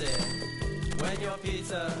not easy when your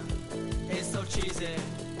pizza is so cheesy.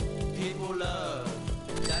 People love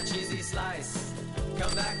that cheesy slice.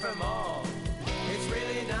 Come back for more, it's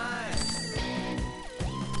really nice.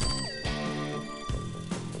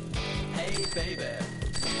 Hey baby,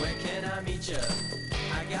 where can I meet ya?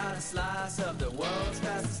 I got a slice of the world's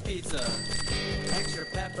fastest pizza. Extra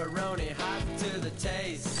pepperoni, hot to the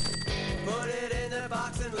taste. Put it in the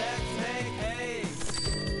box and let's make haste.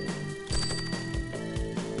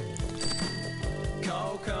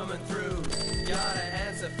 Call coming through, gotta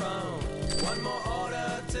answer phone. One more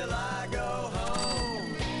order till I go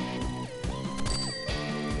home.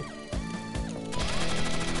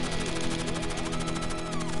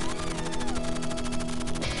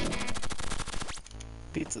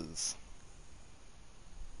 Pizzas.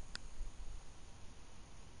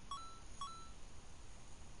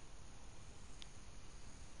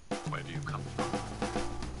 Where do you come from?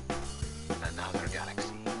 Another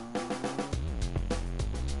galaxy.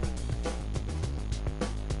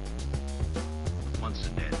 Once a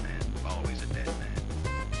dead man, always a dead man.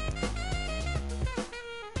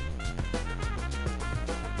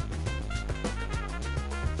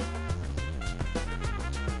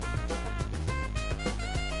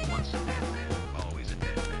 Once a dead man, always a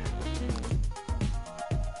dead man.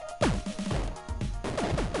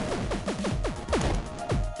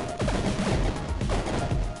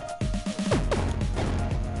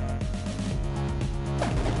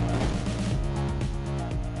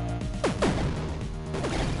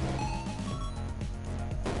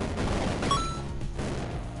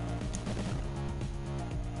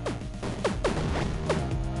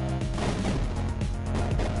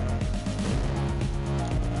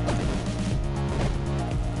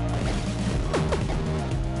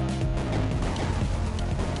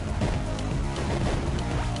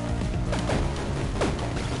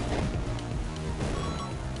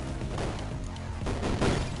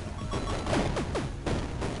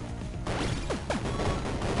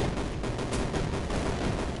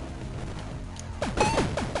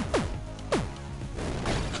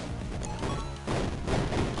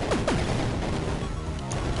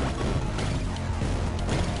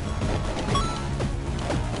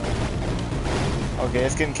 Okay,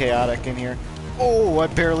 it's getting chaotic in here. Oh, I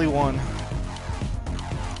barely won.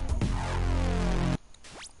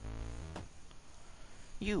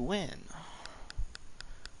 You win.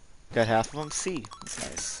 Got half of them. C. That's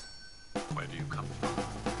nice. Where do you come from?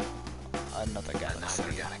 Another galaxy.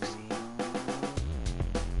 Another galaxy.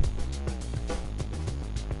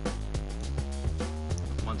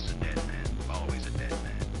 Once a dead man, always a dead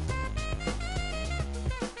man.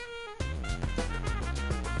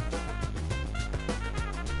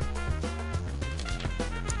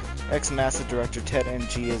 Ex-Massive Director Ted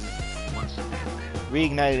NG has Once a dead man.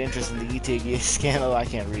 reignited interest in the ETA scandal. I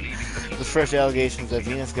can't read. With fresh allegations that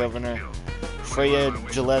Venus Governor Freya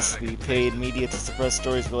Gillespie paid media to suppress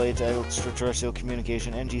stories related to extraterrestrial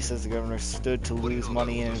communication. NG says the governor stood to lose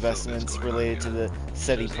money in investments related to the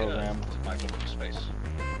SETI program. Michael from space.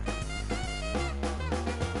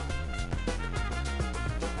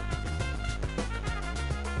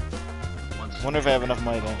 Wonder if I have enough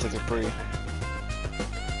money to enter Capri.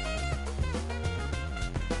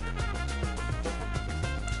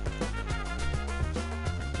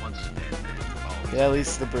 Once a dead man, always Yeah, at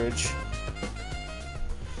least the bridge.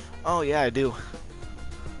 Oh yeah, I do.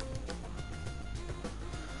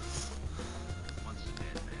 once a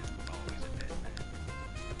dead man, always a dead man.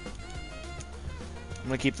 I'm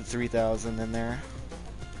gonna keep the 3,000 in there.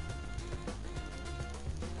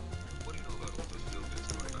 What do you know about all the filth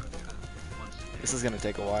that's going on here? Once a dead This is gonna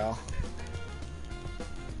take a while.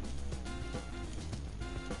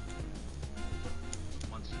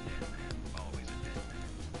 Once a dead man, always a dead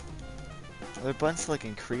man. Are there buttons to like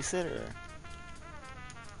increase it or?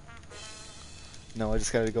 No, I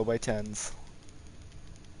just gotta go by 10s.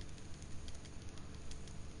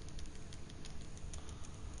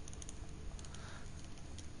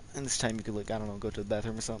 And this time you could, like, I don't know, go to the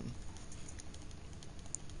bathroom or something.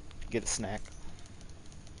 Get a snack.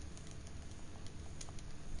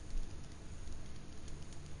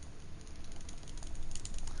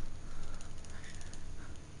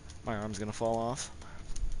 My arm's gonna fall off.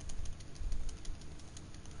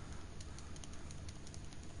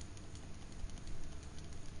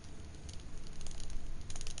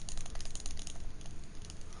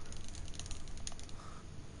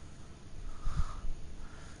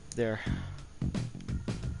 There.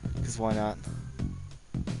 Because why not?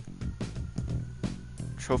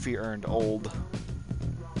 Trophy earned. Old.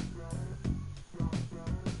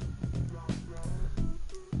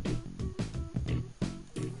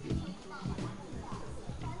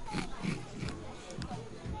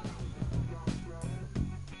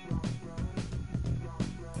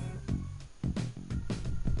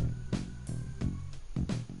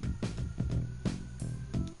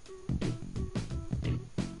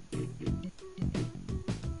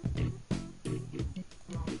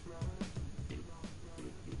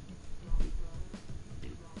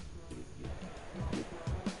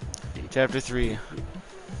 Chapter 3.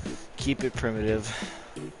 Keep it primitive.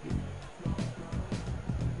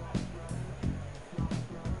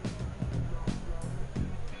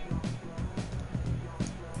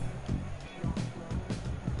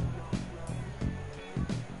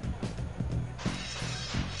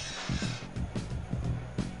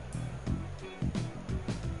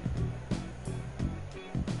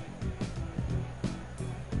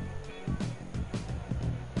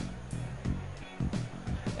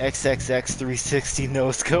 XXX 360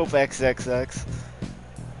 no scope XXX.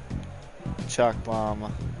 Chalk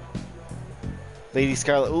bomb. Lady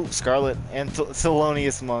Scarlet. Ooh, Scarlet and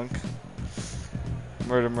Thelonious Monk.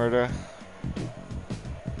 Murder.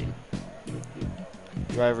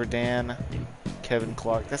 Driver Dan. Kevin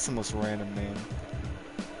Clark. That's the most random name.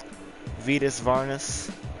 Vetus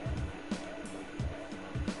Varnus.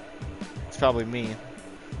 It's probably me.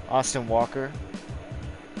 Austin Walker.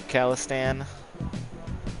 Calistan.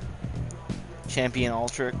 Champion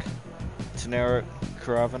Ultric, Teneric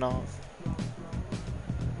Karavanov.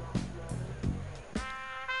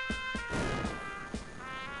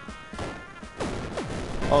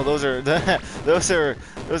 Oh, those are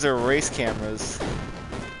those are race cameras.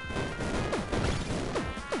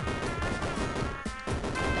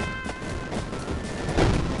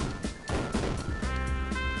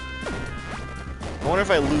 I wonder if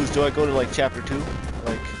I lose, do I go to like chapter 2?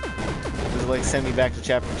 Like, does it like send me back to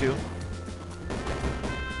chapter 2?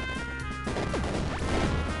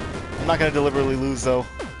 I'm not gonna deliberately lose though.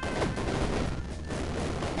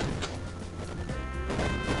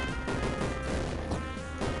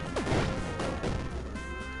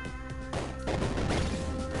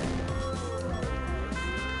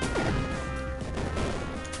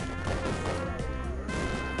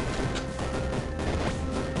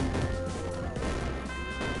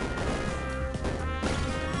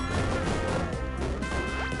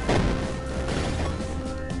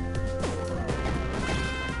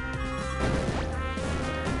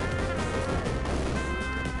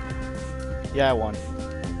 Yeah, I won.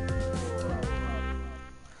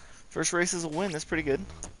 First race is a win. That's pretty good.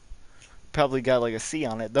 Probably got like a C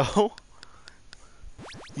on it though.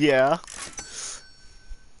 Yeah.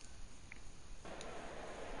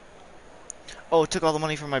 Oh, it took all the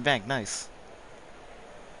money from my bank. Nice.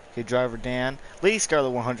 Okay, driver Dan. Lady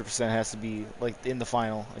Scarlet 100% has to be like in the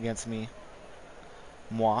final against me.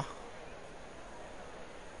 Moi.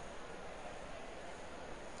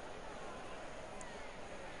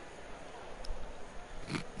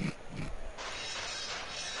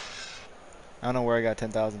 I don't know where I got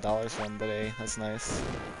 $10,000 from, but hey, that's nice.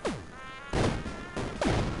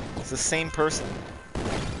 It's the same person.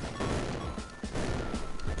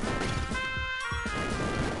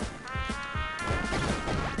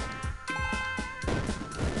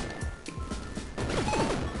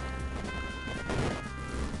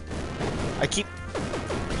 I keep...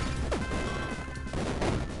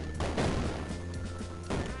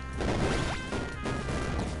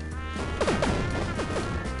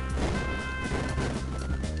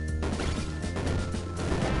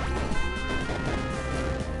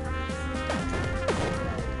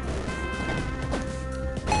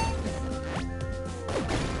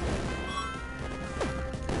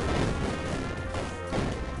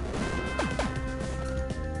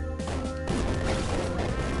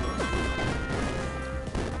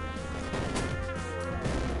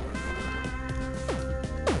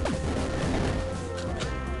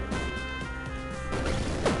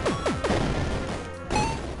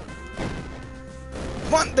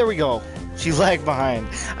 Come on, there we go. She lagged behind.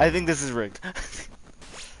 I think this is rigged.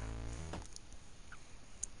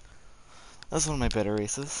 That's one of my better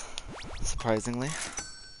races, surprisingly.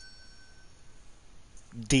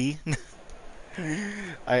 D.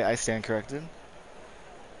 I stand corrected.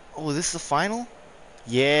 Oh, this is the final?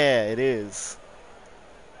 Yeah, it is.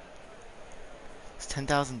 It's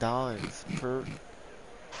 $10,000 per...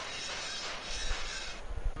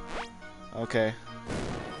 Okay.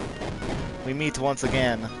 We meet once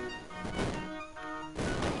again.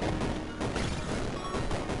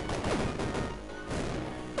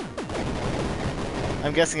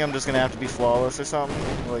 I'm guessing I'm just gonna have to be flawless or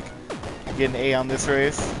something. Like, get an A on this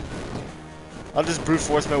race. I'll just brute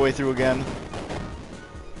force my way through again.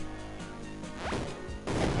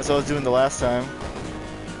 That's what I was doing the last time.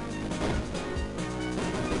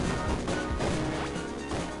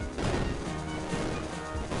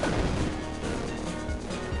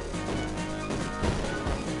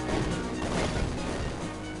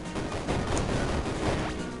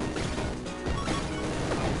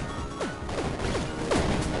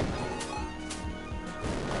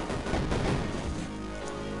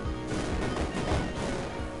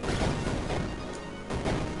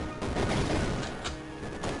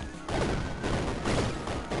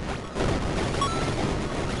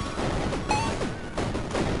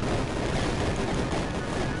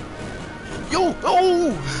 Yo!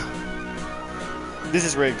 Oh! This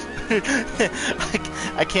is rigged.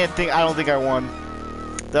 I can't think. I don't think I won.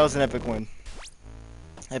 That was an epic win.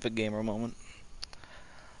 Epic gamer moment.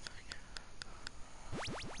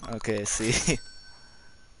 Okay, see.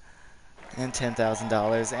 And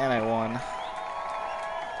 $10,000, and I won.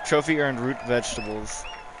 Trophy earned root vegetables.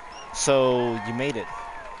 So you made it.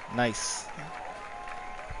 Nice.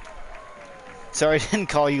 Sorry I didn't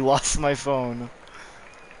call you. Lost my phone.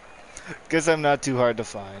 Guess I'm not too hard to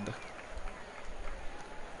find.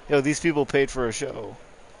 Yo, these people paid for a show.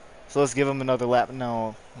 So let's give them another lap.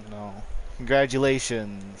 No.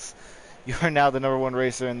 Congratulations. You are now the #1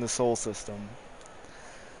 racer in the Sol system.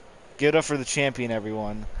 Give it up for the champion,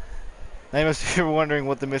 everyone. Now you must be wondering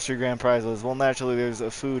what the mystery grand prize was. Well, naturally, there's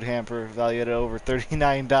a food hamper valued at over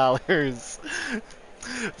 $39.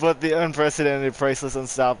 But the unprecedented, priceless,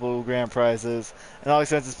 unstoppable grand prizes and all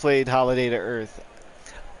expenses paid holiday to Earth.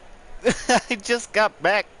 I just got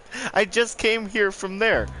back. I just came here from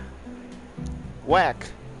there. Whack.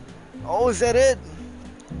 Oh, is that it?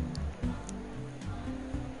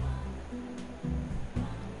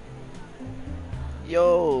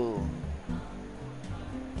 Yo.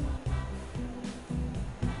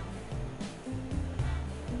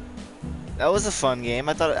 That was a fun game.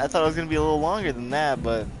 I thought it was gonna be a little longer than that,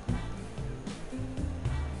 but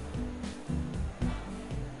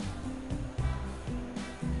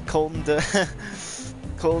Colton does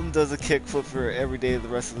a kickflip for every day of the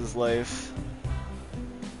rest of his life.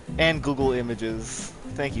 And Google Images.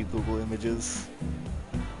 Thank you, Google Images.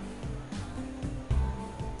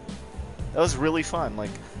 That was really fun. Like,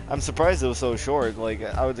 I'm surprised it was so short. Like,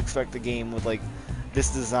 I would expect a game with like this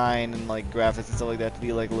design and like graphics and stuff like that to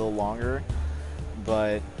be like a little longer,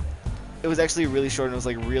 but it was actually really short and it was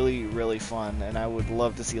like really fun. And I would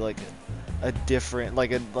love to see like a different,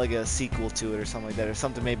 like a sequel to it or something like that, or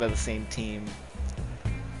something made by the same team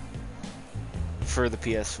for the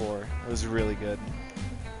PS4. It was really good.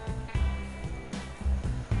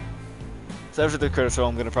 So after the credits roll,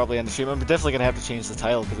 I'm going to probably end the stream. I'm definitely going to have to change the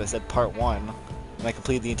title because I said part 1, and I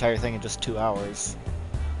completed the entire thing in just 2 hours.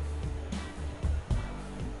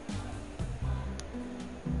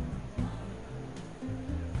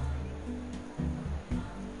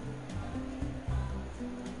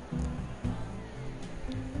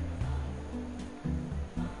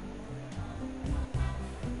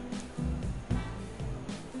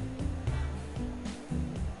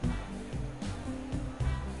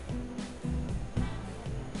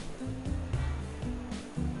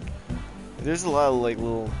 There's a lot of like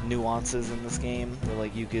little nuances in this game that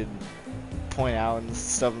like you could point out and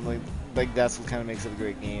stuff, and like that's what kind of makes it a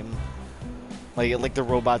great game. Like the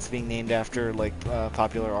robots being named after like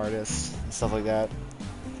popular artists and stuff like that.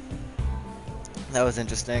 That was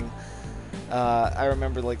interesting. I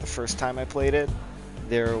remember like the first time I played it,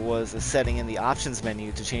 there was a setting in the options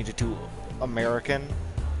menu to change it to American,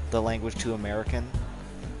 the language to American.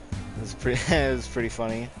 It was pretty it was pretty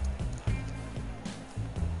funny.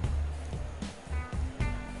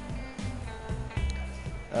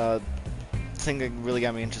 Thing that really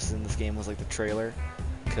got me interested in this game was like the trailer,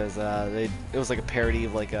 because it was like a parody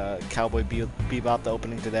of like a Cowboy Bebop, the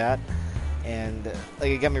opening to that, and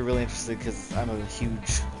like it got me really interested because I'm a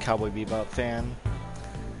huge Cowboy Bebop fan,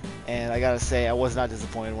 and I gotta say I was not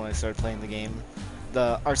disappointed when I started playing the game.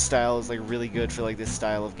 the art style is like really good for like this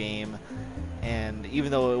style of game. And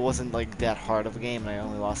even though it wasn't like that hard of a game, and I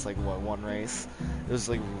only lost like what, one race, it was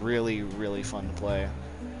like really, really fun to play.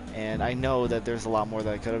 And I know that there's a lot more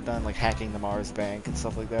that I could have done, like hacking the Mars Bank and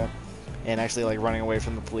stuff like that, and actually like running away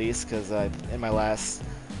from the police, because in my last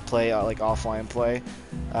play, like offline play,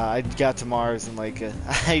 I got to Mars and like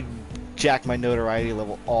I jacked my notoriety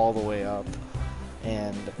level all the way up,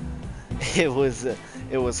 and it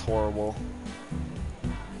was horrible.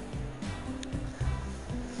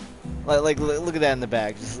 Like look at that in the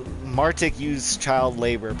back. Just, Martik used child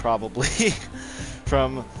labor probably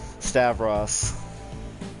from Stavros.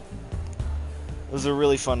 It was a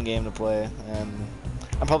really fun game to play, and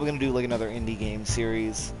I'm probably gonna do like another indie game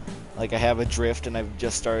series. Like I have Adrift, and I've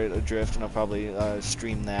just started Adrift, and I'll probably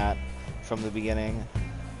stream that from the beginning.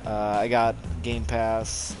 I got Game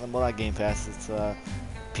Pass. Well, not Game Pass. It's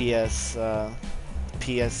PS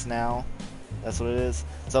Now. That's what it is.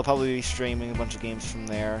 So I'll probably be streaming a bunch of games from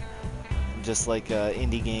there, just like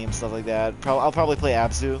indie games, stuff like that. I'll probably play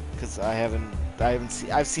Abzu, because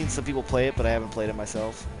I've seen some people play it, but I haven't played it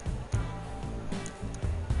myself.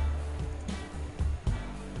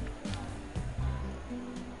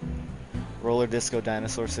 Roller Disco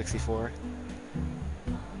Dinosaur 64.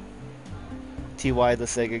 TY the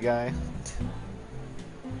Sega guy.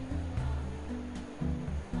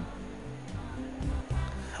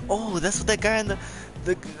 Oh, that's what that guy in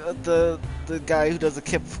the guy who does a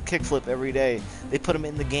kickflip every day. They put him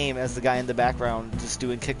in the game as the guy in the background just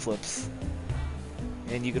doing kickflips,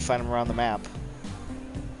 and you can find him around the map.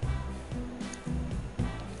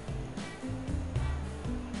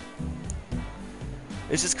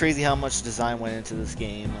 It's just crazy how much design went into this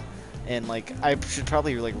game, and like I should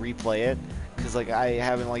probably like replay it, because like I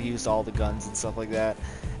haven't like used all the guns and stuff like that,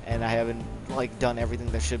 and I haven't like done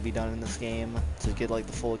everything that should be done in this game to get like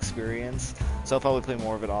the full experience. So I'll probably play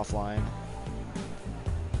more of it offline.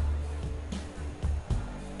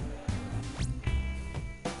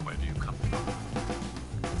 Where do you come from?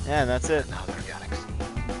 Yeah, and that's it. Another galaxy.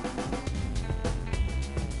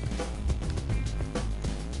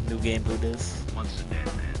 New game boot is. Once a dead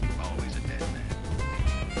man, always a dead man.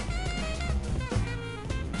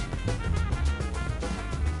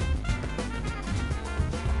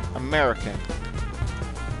 American.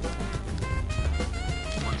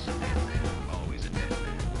 Once a dead man, always a dead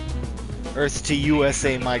man. Earth to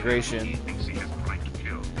USA migration. He thinks he has the right to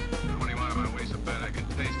kill. 20 miles of my way so bad I can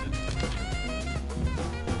taste it.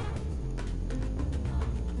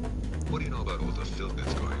 What do you know about all the filth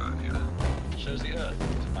that's going on here? Shows the Earth.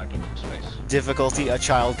 It's a microscopic space. Difficulty, a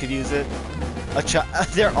child could use it.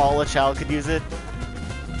 They're all a child could use it.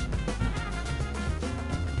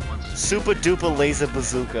 Super duper laser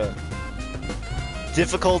bazooka.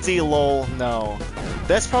 Difficulty, lol, no.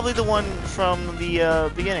 That's probably the one from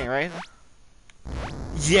the beginning, right?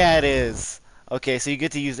 Yeah, it is. Okay, so you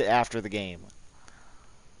get to use it after the game.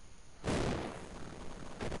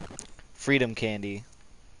 Freedom candy.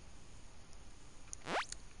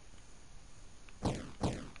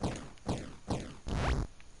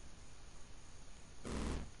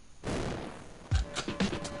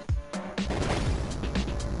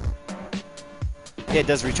 Yeah, it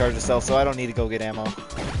does recharge itself, so I don't need to go get ammo.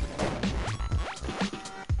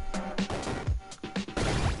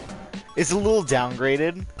 It's a little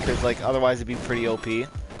downgraded, because like otherwise it'd be pretty OP. Like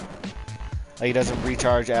it doesn't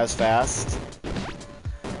recharge as fast.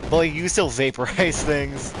 But like you can still vaporize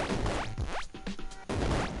things.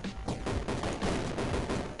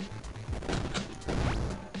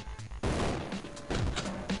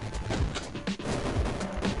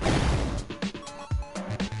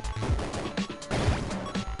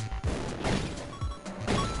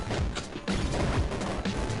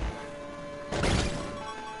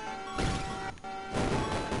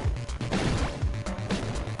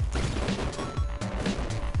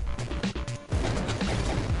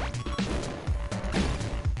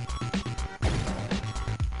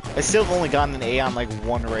 I still have only gotten an A on like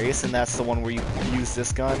one race, and that's the one where you use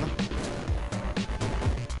this gun.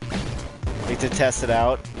 Like to test it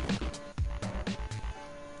out.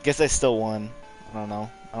 Guess I still won. I don't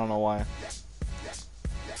know. I don't know why.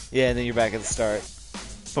 Yeah, and then you're back at the start.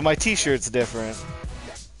 But my t-shirt's different.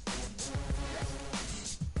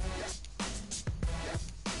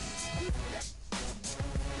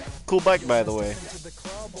 Cool bike, by the way.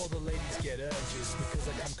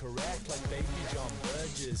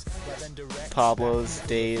 Pablo's,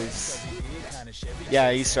 Dave's. Yeah,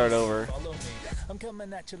 you start over.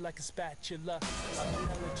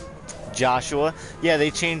 Joshua. Yeah,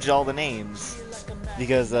 they changed all the names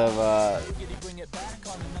because of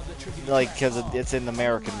like because it's in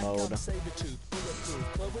American mode.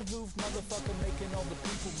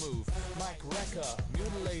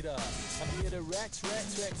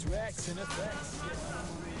 Rex in effect.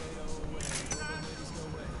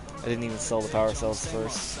 I didn't even sell the power cells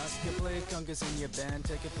first.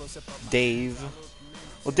 Dave.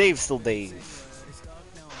 Well, Dave's still Dave.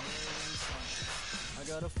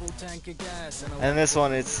 And this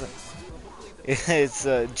one, it's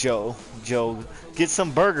Joe. Joe, get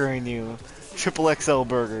some burger in you. Triple XL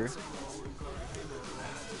burger.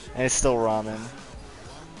 And it's still ramen.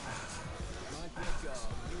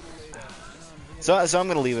 So I'm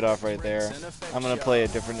gonna leave it off right there. I'm gonna play a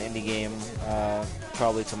different indie game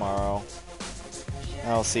probably tomorrow.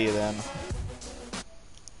 I'll see you then.